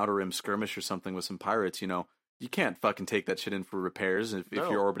maybe an outer rim skirmish or something with some pirates, you can't fucking take that shit in for repairs if No.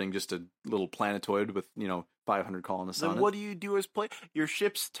 you're orbiting just a little planetoid with 500 colonists on Then it. what do you do as play? Your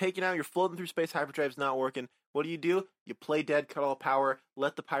ship's taken out, you're floating through space, hyperdrive's not working. What do? You play dead, cut all power,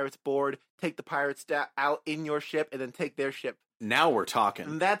 let the pirates board, take the pirates out in your ship, and then take their ship. Now we're talking.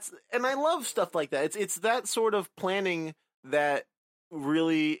 And I love stuff like that. It's that sort of planning that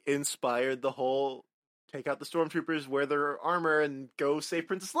really inspired the whole take out the stormtroopers, wear their armor, and go save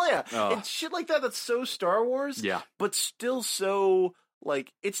Princess Leia. Oh. It's shit like that that's so Star Wars, Yeah. but still so,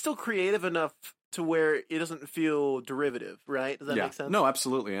 like, it's still creative enough to where it doesn't feel derivative, right? Does that make sense? No,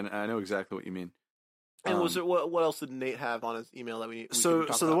 absolutely, and I know exactly what you mean. And was there, what else did Nate have on his email that we So can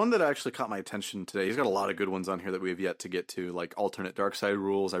talk the about? one that actually caught my attention today, he's got a lot of good ones on here that we have yet to get to, like alternate dark side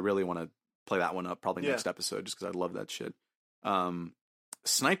rules. I really want to play that one up probably next episode just because I love that shit.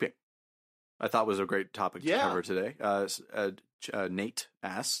 Sniping, I thought was a great topic to cover today. Nate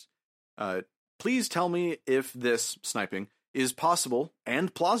asks, please tell me if this sniping is possible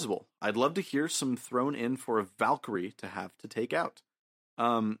and plausible. I'd love to hear some thrown in for a Valkyrie to have to take out.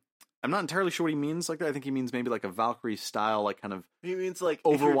 I'm not entirely sure what he means like that. I think he means maybe like a Valkyrie style, like kind of He means like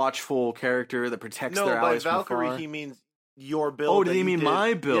if you're- Overwatchful character that protects No, their by allies from Valkyrie afar. he means your build. Oh, did that he you mean did.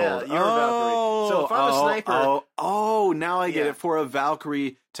 my build? Yeah, your Valkyrie. So if I'm a sniper, now I get Yeah. it. For a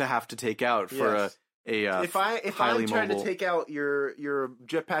Valkyrie to have to take out for Yes. highly if I'm trying mobile. to take out your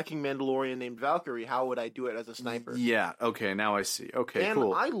jetpacking Mandalorian named Valkyrie, how would I do it as a sniper? Yeah. Okay. Now I see. Okay. and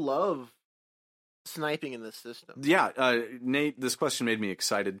cool. I love sniping in this system? Yeah, Nate, this question made me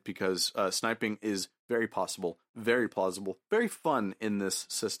excited because sniping is very possible, very plausible, very fun in this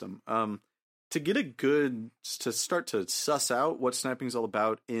system. To start to suss out what sniping is all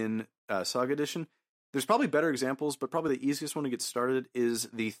about in Saga Edition, there's probably better examples, but probably the easiest one to get started is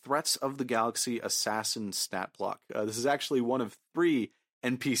the Threats of the Galaxy Assassin stat block. This is actually one of 3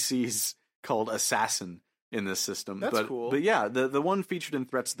 NPCs called Assassin in this system. That's cool. But yeah, the one featured in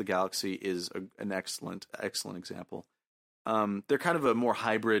Threats of the Galaxy is an excellent example. They're kind of a more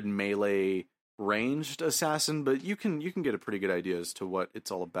hybrid melee ranged assassin, but you can get a pretty good idea as to what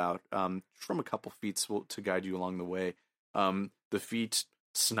it's all about from a couple feats to guide you along the way. The feat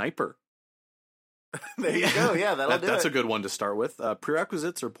Sniper. There you go. Yeah, that's a good one to start with.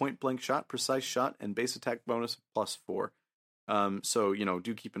 Prerequisites are point blank shot, precise shot, and base attack bonus +4. So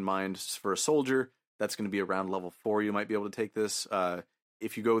do keep in mind for a soldier that's going to be around level 4. You might be able to take this.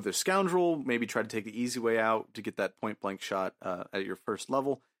 If you go with a scoundrel, maybe try to take the easy way out to get that point blank shot at your first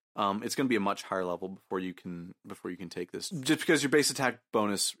level. It's going to be a much higher level before you can take this, just because your base attack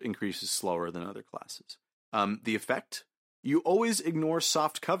bonus increases slower than other classes. The effect: you always ignore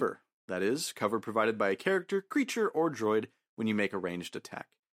soft cover. That is, cover provided by a character, creature, or droid when you make a ranged attack.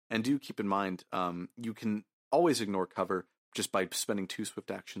 And do keep in mind, you can always ignore cover just by spending 2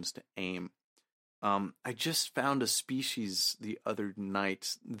 swift actions to aim. I just found a species the other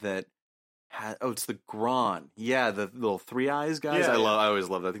night that it's the Gron. Yeah, the little 3 eyes guys. Yeah, I always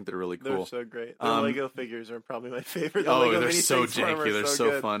love that. I think they're really cool. They're so great. The Lego figures are probably my favorite. They're so janky. They're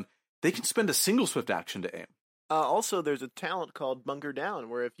so fun. They can spend a single swift action to aim. Also, there's a talent called Bunker Down,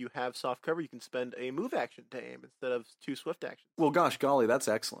 where if you have soft cover, you can spend a move action to aim instead of 2 swift actions. Well, gosh golly, that's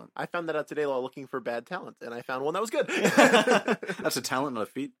excellent. I found that out today while looking for bad talents, and I found one that was good. That's a talent, not a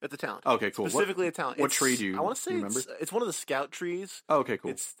feat? It's a talent. Okay, cool. Specifically a talent. What tree do you I want to say remember? It's one of the scout trees. Oh, okay,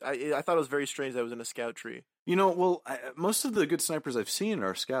 cool. I thought it was very strange that it was in a scout tree. Most of the good snipers I've seen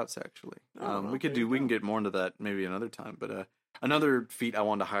are scouts, actually. We can get more into that maybe another time, but another feat I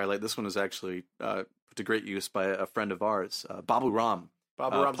wanted to highlight, this one is actually put to great use by a friend of ours, Babu Ram.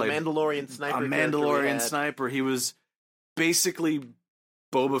 Babu Ram's a Mandalorian sniper. A Mandalorian sniper. He was basically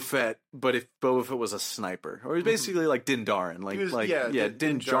Boba Fett, but if Boba Fett was a sniper. Or he's basically like Din Djarin.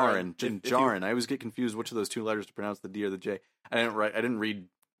 Din Djarin. Din Djarin. I always get confused which of those 2 letters to pronounce, the D or the J. I didn't read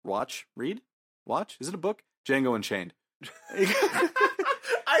Watch? Is it a book? Django Unchained.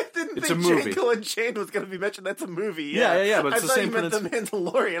 I didn't think Django Unchained was going to be mentioned. That's a movie. Yeah, but it's the same I thought you meant The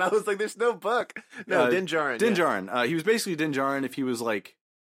Mandalorian. I was like, there's no book. No, Din Djarin. Din Djarin. He was basically Din Djarin if he was like,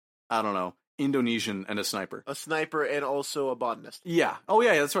 I don't know, Indonesian and a sniper. A sniper and also a botanist. Yeah. Oh,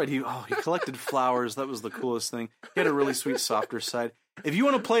 yeah, that's right. He collected flowers. That was the coolest thing. He had a really sweet, softer side. If you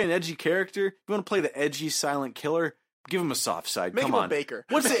want to play an edgy character, if you want to play the edgy silent killer, give him a soft side. Make Come him on. a baker.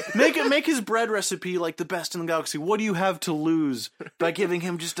 Make his bread recipe like the best in the galaxy. What do you have to lose by giving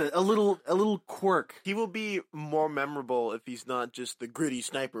him just a little quirk? He will be more memorable if he's not just the gritty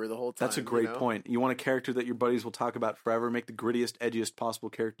sniper the whole time. That's a great point. You want a character that your buddies will talk about forever? Make the grittiest, edgiest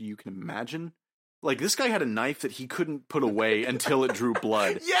possible character you can imagine. Like, this guy had a knife that he couldn't put away until it drew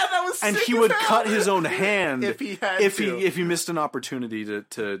blood. Yeah, that was sick. And he would cut his own hand if he missed an opportunity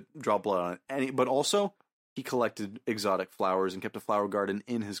to draw blood on it. But also, he collected exotic flowers and kept a flower garden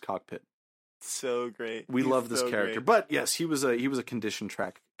in his cockpit. So great. We love this character. Great. But yes, he was a condition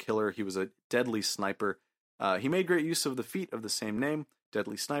track killer. He was a deadly sniper. He made great use of the feat of the same name,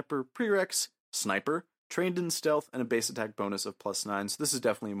 Deadly Sniper, Prerex, Sniper, trained in stealth, and a base attack bonus of +9. So this is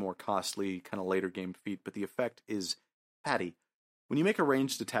definitely a more costly, kind of later game feat, but the effect is patty. When you make a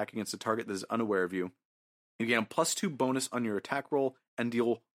ranged attack against a target that is unaware of you, you gain a +2 bonus on your attack roll and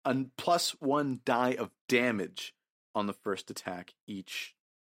deal a +1 die of damage on the first attack each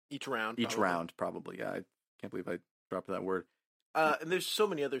round. Probably. Yeah, I can't believe I dropped that word. And there's so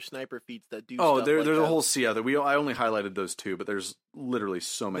many other sniper feats that do. There's a whole sea other. I only highlighted those 2, but there's literally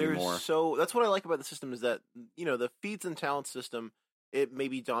so many more. So that's what I like about the system is that the feats and talent system. It may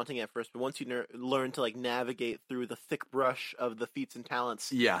be daunting at first, but once you learn to navigate through the thick brush of the feats and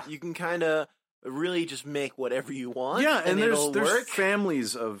talents, you can kind of really just make whatever you want. Yeah, and there's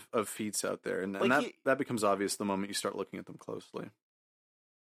families of feats out there, and that becomes obvious the moment you start looking at them closely.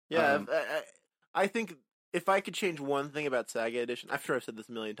 Yeah, I think. If I could change one thing about Saga Edition, I'm sure I've said this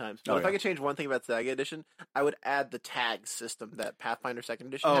a million times, but if I could change one thing about Saga Edition, I would add the tag system that Pathfinder 2nd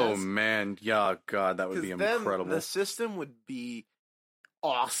Edition has. Oh, man. Yeah, God, that would be incredible. The system would be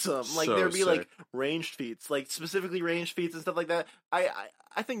awesome. There'd be, ranged feats, specifically ranged feats and stuff like that.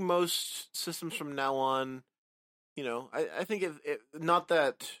 I think most systems from now on, I think if not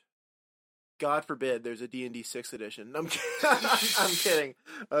that... God forbid there's a D&D 6th edition. I'm kidding.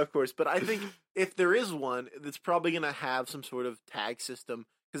 Of course, but I think if there is one, it's probably going to have some sort of tag system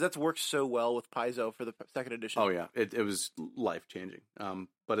because that's worked so well with Paizo for the second edition. Oh yeah, it was life changing.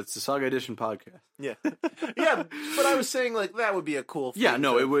 But it's the Saga Edition podcast. Yeah, yeah. But I was saying like that would be a cool. Yeah, thing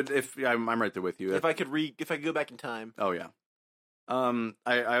no, to- it would. If I'm right there with you. If I could go back in time. Oh yeah.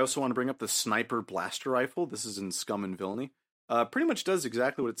 I also want to bring up the Sniper Blaster Rifle. This is in Scum and Villainy. Pretty much does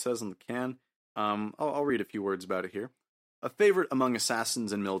exactly what it says on the can. I'll read a few words about it here. A favorite among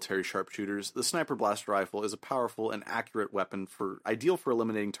assassins and military sharpshooters, the Sniper Blaster Rifle is a powerful and accurate weapon ideal for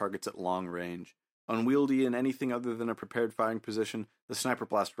eliminating targets at long range. Unwieldy in anything other than a prepared firing position, the Sniper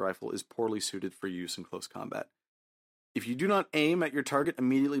Blaster Rifle is poorly suited for use in close combat. If you do not aim at your target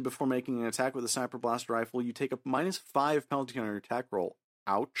immediately before making an attack with a Sniper Blaster Rifle, you take a -5 penalty on your attack roll.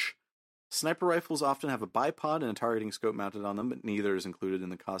 Ouch. Sniper rifles often have a bipod and a targeting scope mounted on them, but neither is included in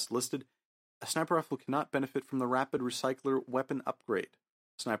the cost listed. A sniper rifle cannot benefit from the Rapid Recycler weapon upgrade.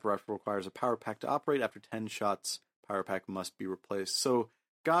 Sniper rifle requires a power pack to operate. After 10 shots, power pack must be replaced. So,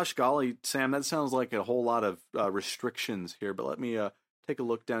 gosh golly, Sam, that sounds like a whole lot of restrictions here, but let me take a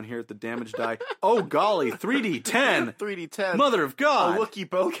look down here at the damage die. Oh golly, 3D10! 3D10. Mother of God! A Wookiee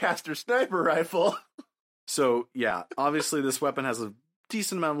Bowcaster sniper rifle. So, yeah, obviously this weapon has a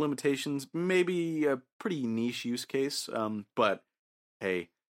decent amount of limitations, maybe a pretty niche use case, but hey,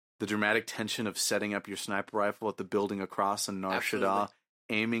 the dramatic tension of setting up your sniper rifle at the building across in Nar Shaddaa, Absolutely.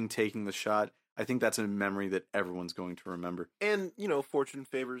 aiming, taking the shot, I think that's a memory that everyone's going to remember. And, fortune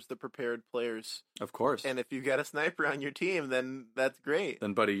favors the prepared players. Of course. And if you've got a sniper on your team, then that's great.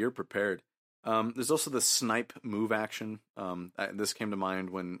 Then, buddy, you're prepared. There's also the snipe move action. This came to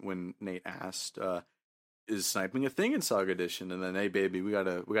mind when Nate asked, is sniping a thing in Saga Edition? And then, hey, baby, we got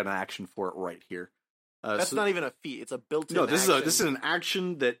an action for it right here. That's not even a feat. It's a built-in No, this action. is an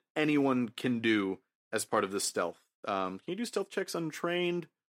action that anyone can do as part of this stealth. Can you do stealth checks untrained?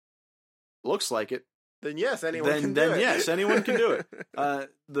 Looks like it. Then yes, anyone can do it. Then yes, anyone can do it.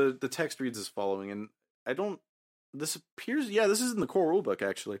 The text reads as following, and this is in the core rulebook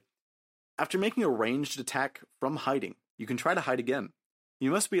actually. After making a ranged attack from hiding, you can try to hide again. You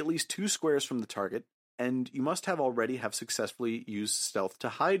must be at least 2 squares from the target, and you must already have successfully used stealth to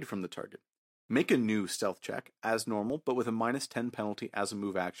hide from the target. Make a new stealth check, as normal, but with a -10 penalty as a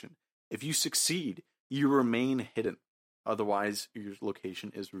move action. If you succeed, you remain hidden. Otherwise, your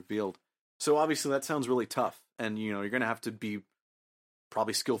location is revealed. So obviously that sounds really tough, and you're going to have to be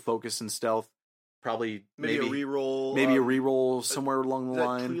probably skill focused in stealth, probably Maybe a reroll. maybe a reroll somewhere along the That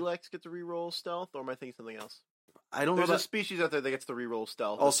line. Twi'leks gets a reroll stealth, or am I thinking something else? I don't know There's a that. species out there that gets the reroll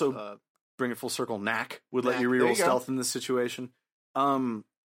stealth. Also, bring it full circle. Knack would let Knack, you there reroll you go. stealth in this situation.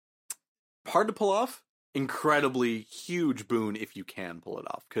 Hard to pull off. Incredibly huge boon if you can pull it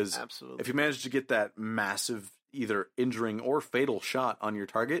off, because absolutely. if you manage to get that massive, either injuring or fatal shot on your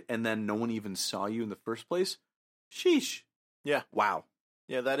target, and then no one even saw you in the first place, sheesh. Yeah. Wow.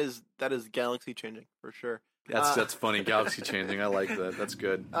 Yeah, that is galaxy changing for sure. That's funny. Galaxy changing. I like that. That's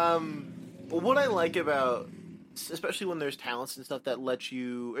good. What I like about, especially when there's talents and stuff that let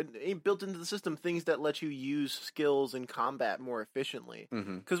you, and built into the system, things that let you use skills in combat more efficiently.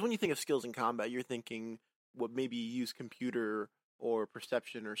 Mm-hmm. Because when you think of skills in combat, you're thinking what maybe use computer or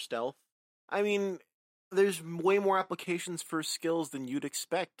perception or stealth. I mean, there's way more applications for skills than you'd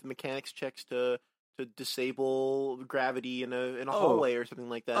expect. Mechanics checks to disable gravity in a hallway or something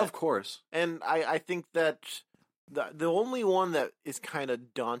like that. Of course. And I think that the only one that is kind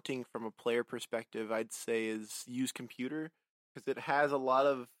of daunting from a player perspective, I'd say, is use computer, because it has a lot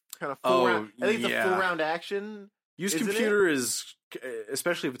of kind of full round. I think it's a full round action. Use Isn't computer is,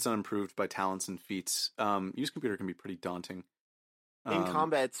 especially if it's unimproved by talents and feats. Use computer can be pretty daunting. In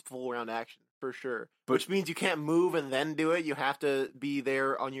combat, it's full round action for sure, but- which means you can't move and then do it. You have to be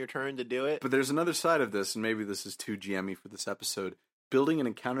there on your turn to do it. But there's another side of this, and maybe this is too GM-y for this episode. Building an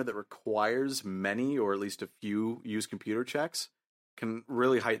encounter that requires many, or at least a few, use computer checks can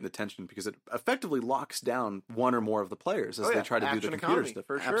really heighten the tension, because it effectively locks down one or more of the players as they try to do the Action computer economy, stuff.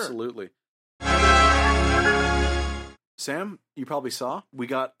 for sure. Absolutely. Sam, you probably saw, we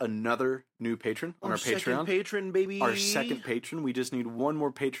got another new patron on our Patreon. Patron, baby. Our second patron. We just need one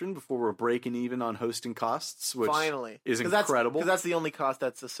more patron before we're breaking even on hosting costs, which Finally is 'Cause incredible. Because that's the only cost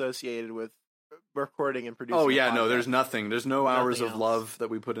that's associated with recording and producing. Oh a yeah, no, podcast. there's nothing. There's no Nothing hours of else. love that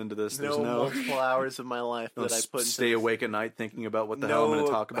we put into this. There's no no multiple hours of my life that I put into stay this. awake at night thinking about what the hell I'm going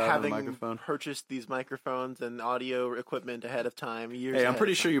to talk about on the having microphone. purchased these microphones and audio equipment ahead of time. Years Hey, I'm ahead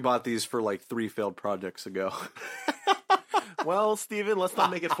pretty of sure you bought these for like 3 failed projects ago. Well, Steven, let's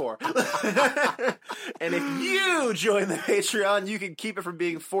not make it 4. And if you join the Patreon, you can keep it from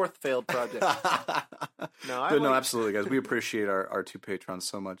being 4th failed project. No, absolutely, guys. We appreciate our 2 patrons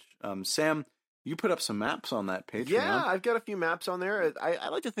so much. Sam, you put up some maps on that Patreon. Yeah, I've got a few maps on there. I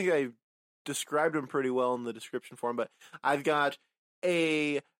like to think I described them pretty well in the description form, but I've got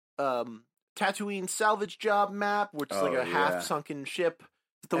a Tatooine salvage job map, which is like a half-sunken ship.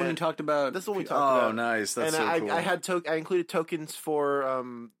 The one you talked about? This is the one we talked about. Oh, nice. That's and so cool. I included tokens for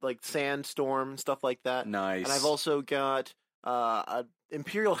like sandstorm, stuff like that. Nice. And I've also got an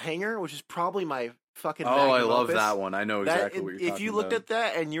Imperial hangar, which is probably my fucking I love opus. that one. I know exactly what you're talking about. If you looked at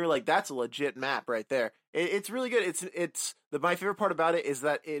that and you were like, that's a legit map right there. It's really good. My favorite part about it is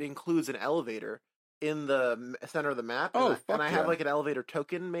that it includes an elevator in the center of the map. And I have like an elevator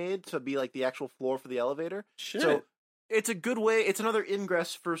token made to be like the actual floor for the elevator. Shit. So it's a good way. It's another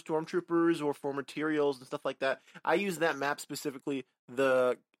ingress for stormtroopers or for materials and stuff like that. I use that map specifically.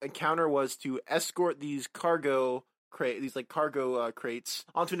 The encounter was to escort these cargo crates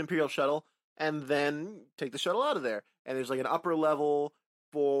onto an Imperial shuttle and then take the shuttle out of there. And there's like an upper level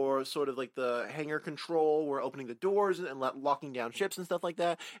for sort of like the hangar control, where opening the doors and locking down ships and stuff like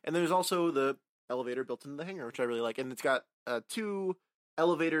that. And there's also the elevator built into the hangar, which I really like. And it's got 2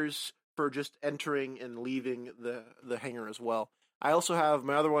 elevators for just entering and leaving the hangar as well. I also have,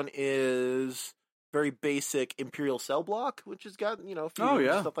 my other one is very basic Imperial cell block, which has got,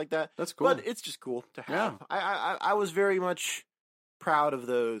 stuff like that. That's cool. But it's just cool to have. Yeah. I was very much proud of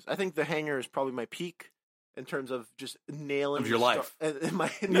those. I think the hangar is probably my peak in terms of just nailing of your life. My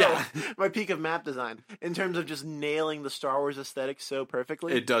peak of map design in terms of just nailing the Star Wars aesthetic so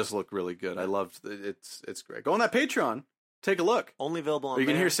perfectly. It does look really good. I loved it. It's great. Go on that Patreon. Take a look. Only available on You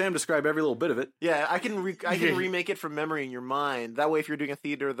can there. hear Sam describe every little bit of it. Yeah, I can remake it from memory in your mind. That way, if you're doing a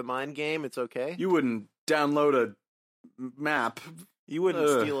Theater of the Mind game, it's okay. You wouldn't download a map. You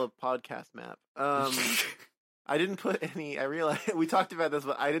wouldn't steal a podcast map. I didn't put any. I realized we talked about this,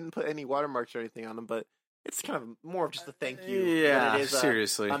 but I didn't put any watermarks or anything on them. But it's kind of more of just a thank you. Yeah, than it is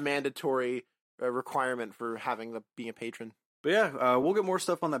seriously, a mandatory requirement for being a patron. But yeah, we'll get more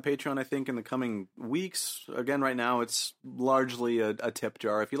stuff on that Patreon, I think, in the coming weeks. Again, right now, it's largely a tip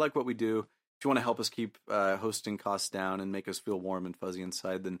jar. If you like what we do, if you want to help us keep hosting costs down and make us feel warm and fuzzy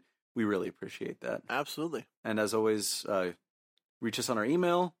inside, then we really appreciate that. Absolutely. And as always, reach us on our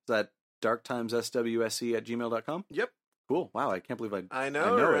email. Is that darktimesswse@gmail.com? Yep. Cool. Wow, I can't believe I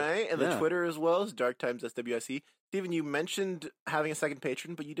know right? It. And the Twitter as well is darktimesswse. Steven, you mentioned having a second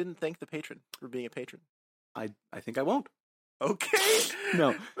patron, but you didn't thank the patron for being a patron. I think I won't. Okay.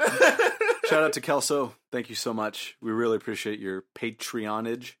 No. Shout out to Kelso. Thank you so much. We really appreciate your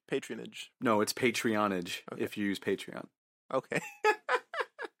patronage. Patronage. No, it's patronage if you use Patreon. Okay.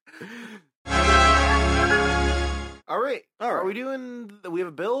 All right. Are we doing? We have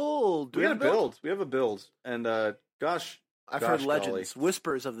a build. We have a build. And gosh, I've heard legends,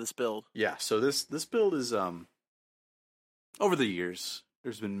 whispers of this build. Yeah. So this build is over the years,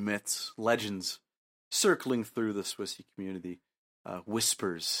 there's been myths, legends circling through the Swissy community,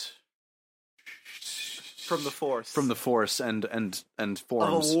 whispers from the Force, and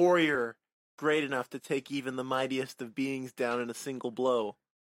forums of a warrior great enough to take even the mightiest of beings down in a single blow.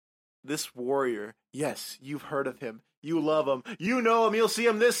 This warrior, yes, you've heard of him, you love him, you know him, you'll see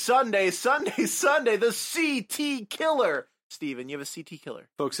him this Sunday, the CT Killer. Steven, you have a CT Killer,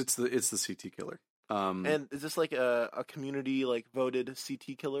 folks. It's the CT Killer. And is this like a community voted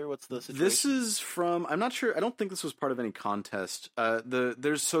CT Killer? What's the situation? This is from, I'm not sure. I don't think this was part of any contest.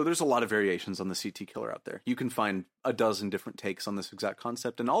 There's a lot of variations on the CT Killer out there. You can find a dozen different takes on this exact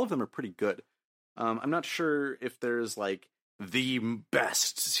concept, and all of them are pretty good. I'm not sure if there's the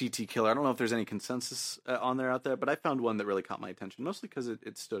best CT Killer. I don't know if there's any consensus on there out there, but I found one that really caught my attention, mostly because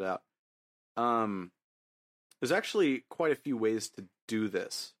it stood out. There's actually quite a few ways to do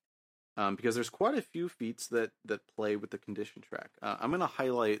this. Because there's quite a few feats that play with the condition track. I'm going to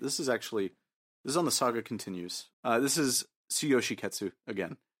highlight, this is on the Saga Continues. This is Tsuyoshi Ketsu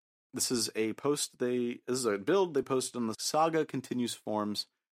again. This is a build they posted on the Saga Continues forums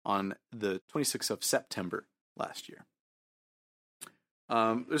on the 26th of September last year.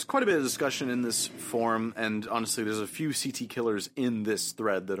 There's quite a bit of discussion in this forum, and honestly, there's a few CT killers in this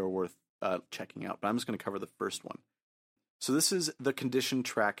thread that are worth checking out, but I'm just going to cover the first one. So this is the Condition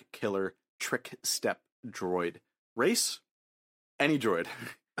Track Killer Trick Step Droid. Race? Any droid.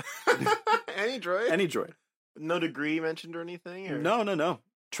 Any droid? Any droid. No degree mentioned or anything? Or? No.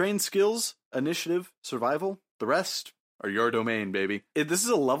 Train skills, initiative, survival, the rest are your domain, baby. This is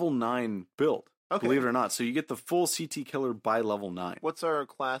a level 9 build, believe it or not. So you get the full CT Killer by level 9. What's our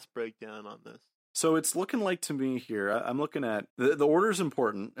class breakdown on this? So it's looking like to me here, I'm looking at, the order's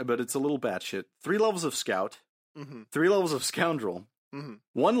important, but it's a little batshit. 3 levels of Scout, Mm-hmm. 3 levels of Scoundrel, Mm-hmm.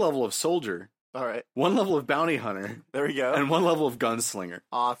 1 level of Soldier, All right. 1 level of Bounty Hunter, There we go. and 1 level of Gunslinger.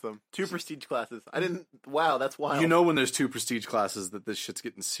 Awesome. 2 prestige classes. I didn't. Wow, that's wild. You know when there's 2 prestige classes that this shit's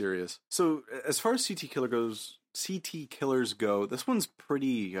getting serious. So as far as CT killers go, this one's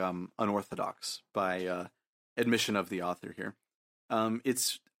pretty unorthodox by admission of the author here.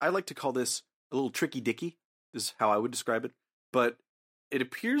 I like to call this a little tricky dicky, is how I would describe it, but it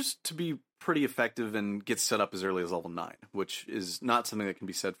appears to be pretty effective and gets set up as early as level 9, which is not something that can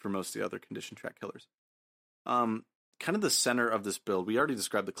be said for most of the other condition track killers. Kind of the center of this build, we already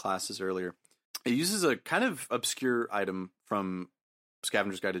described the classes earlier. It uses a kind of obscure item from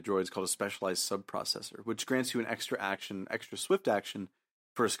Scavenger's Guide to Droids called a specialized subprocessor, which grants you an extra swift action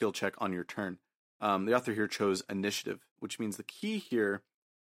for a skill check on your turn. The author here chose initiative, which means the key here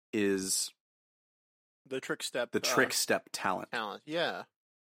is the trick step. the trick step talent. Yeah.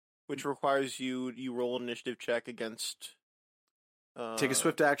 Which requires you roll an initiative check against. Take a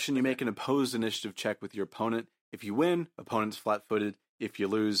swift action, you make an opposed initiative check with your opponent. If you win, opponent's flat-footed. If you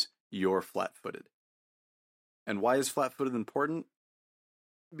lose, you're flat-footed. And why is flat-footed important?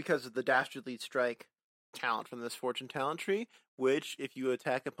 Because of the Dastardly Strike talent from this Fortune talent tree, which, if you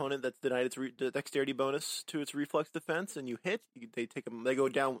attack opponent that's denied its dexterity bonus to its reflex defense and you hit, they go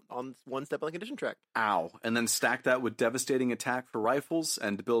down on 1 step on the condition track. Ow. And then stack that with devastating attack for rifles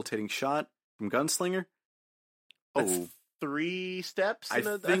and debilitating shot from Gunslinger. That's 3 steps in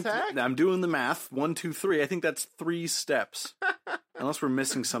an attack? I'm doing the math. 1, 2, 3. I think that's 3 steps. Unless we're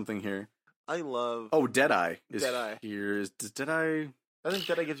missing something here. I love... Oh, Deadeye is Deadeye. here. Does Deadeye I think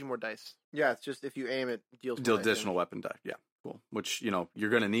Deadeye gives you more dice. Yeah, it's just if you aim it, deals more deal dice additional damage. weapon die? Yeah, cool. Which, you're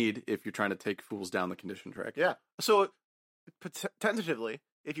going to need if you're trying to take fools down the condition track. Yeah. So, tentatively,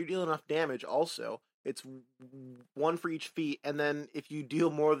 if you deal enough damage also, it's 1 for each feat, and then if you deal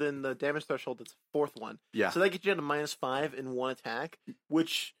more than the damage threshold, it's 4th one. Yeah. So that gets you down to -5 in 1 attack,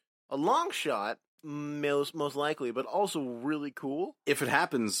 which, a long shot, most likely, but also really cool. If it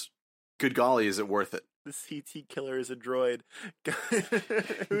happens, good golly, is it worth it? The CT killer is a droid.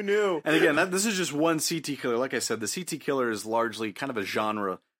 Who knew? And again, this is just one CT killer. Like I said, the CT killer is largely kind of a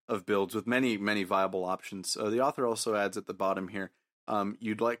genre of builds with many, many viable options. The author also adds at the bottom here,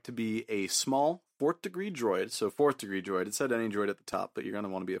 you'd like to be a small 4th degree droid. So 4th degree droid. It said any droid at the top, but you're going to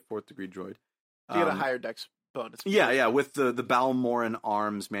want to be a 4th degree droid. You get a higher dex bonus. Yeah, with the Balmoran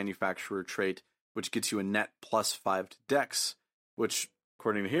Arms manufacturer trait, which gets you a net +5 to dex, which,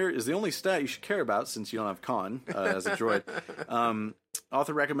 according to here, is the only stat you should care about since you don't have con as a droid.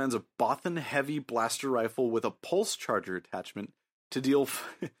 Author recommends a Bothan heavy blaster rifle with a pulse charger attachment to deal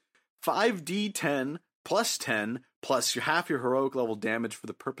 5d10 +10 plus half your heroic level damage for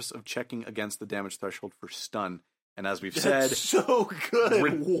the purpose of checking against the damage threshold for stun. And as we've said, That's so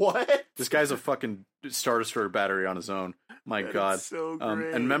good. What? this guy's a fucking Star Destroyer battery on his own. My That God. is so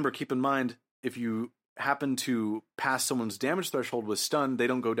great. And remember, keep in mind, if you happen to pass someone's damage threshold with stun, they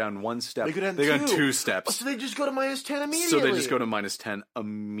don't go down 1 step. They go down down 2. 2 steps. Oh, so they just go to -10 immediately. So they just go to -10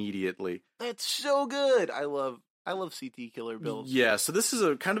 immediately. That's so good. I love CT killer builds. Yeah, so this is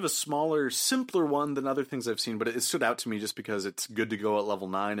a kind of a smaller, simpler one than other things I've seen, but it stood out to me just because it's good to go at level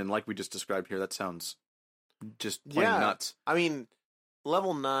 9, and like we just described here, that sounds just plain nuts. I mean,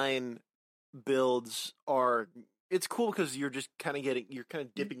 level 9 builds are. It's cool because you're just kind of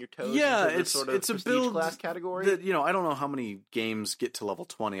dipping your toes. Yeah, into the sort of it's a prestige build class category. that, I don't know how many games get to level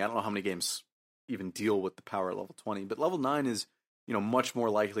 20. I don't know how many games even deal with the power at level 20, but level 9 is, much more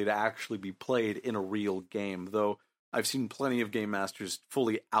likely to actually be played in a real game, though I've seen plenty of game masters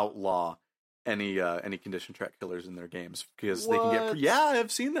fully outlaw any condition track killers in their games because they can get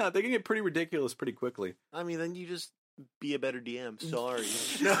I've seen that. They can get pretty ridiculous pretty quickly. I mean, then you just be a better DM. Sorry.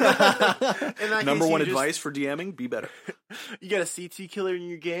 Number one advice for DMing, be better. You got a CT killer in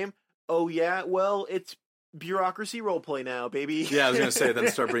your game? Oh yeah? Well, it's bureaucracy roleplay now, baby. Yeah, I was going to say, then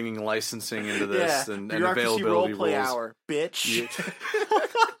start bringing licensing into this and availability roleplay rules. hour, bitch.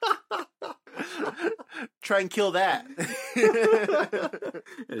 Try and kill that.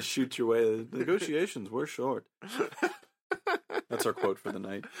 Yeah, shoot your way. The negotiations were short. That's our quote for the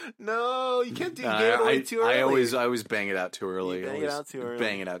night. No, you can't do it too early. I always bang it out too early. You bang it out too early.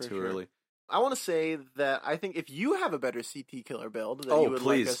 Bang it out too early. I want to say that I think if you have a better CT killer build that you would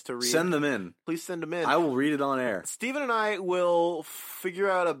please like us to read, send them in. Please send them in. I will read it on air. Steven and I will figure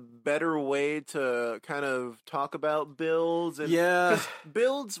out a better way to kind of talk about builds. And Yeah. 'cause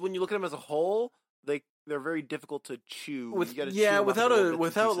builds, when you look at them as a whole, they they're very difficult to chew. With, You gotta chew yeah, them up into little bits and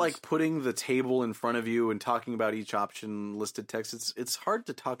without pieces. like putting the table in front of you and talking about each option listed text, it's hard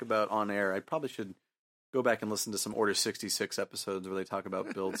to talk about on air. I probably should go back and listen to some Order 66 episodes where they talk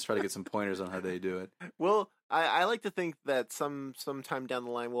about builds, try to get some pointers on how they do it. Well, I like to think that sometime down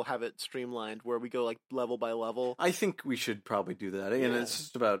the line we'll have it streamlined where we go like level by level. I think we should probably do that. And Yeah. it's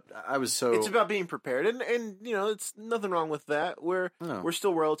just about, It's about being prepared, and you know, it's nothing wrong with that. We're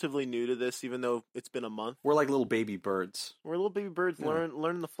still relatively new to this, even though it's been a month. we're like little baby birds. We're little baby birds, Yeah.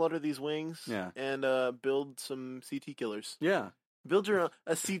 learn to flutter these wings, Yeah. and build some CT killers. Yeah. Build a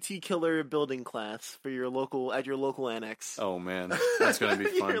CT killer building class for your local annex. Oh man, that's gonna be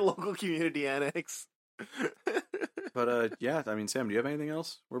fun. Your local community annex. But yeah, I mean, Sam, do you have anything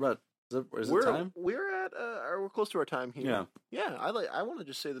else? Is it time? We're close to our time here. Yeah. Yeah, I want to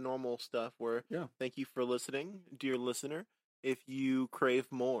just say the normal stuff where thank you for listening, dear listener. If you crave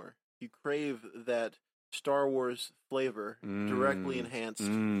more, you crave that Star Wars flavor directly enhanced,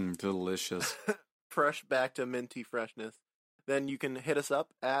 Delicious. fresh back to minty freshness, then you can hit us up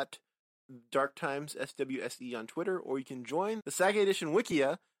at Dark Times SWSE on Twitter, or you can join the Saga Edition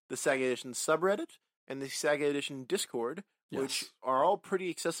Wikia, the Saga Edition subreddit, and the Saga Edition Discord, which are all pretty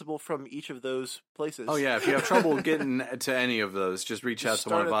accessible from each of those places. Oh yeah, if you have trouble getting to any of those, just reach out to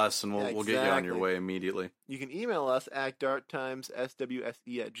one of us and we'll get you on your Exactly. way immediately. You can email us at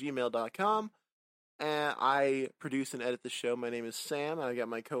darktimesswse@gmail.com. And I produce and edit the show. My name is Sam, and I got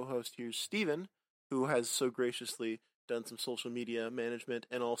my co-host here, Steven, who has so graciously done some social media management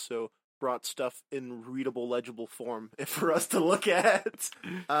and also brought stuff in readable, legible form for us to look at.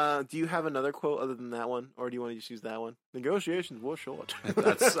 Do you have another quote other than that one, or do you want to just use that one? Negotiations were short.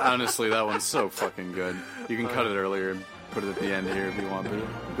 That's honestly, that one's so fucking good. You can cut it earlier and put it at the end here if you want, but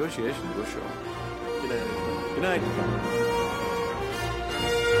negotiations were short. Good night. Good night.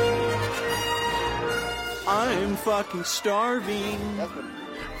 I'm fucking starving. That's what.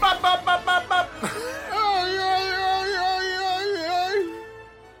 Bop, bop, bop, bop, bop.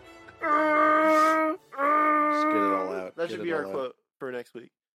 Just get it all out. That Get should it be our all out. quote for next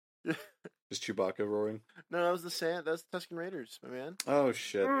week. Just Chewbacca roaring. No, that was the Tusken Raiders, my man. Oh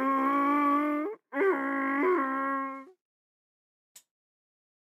shit.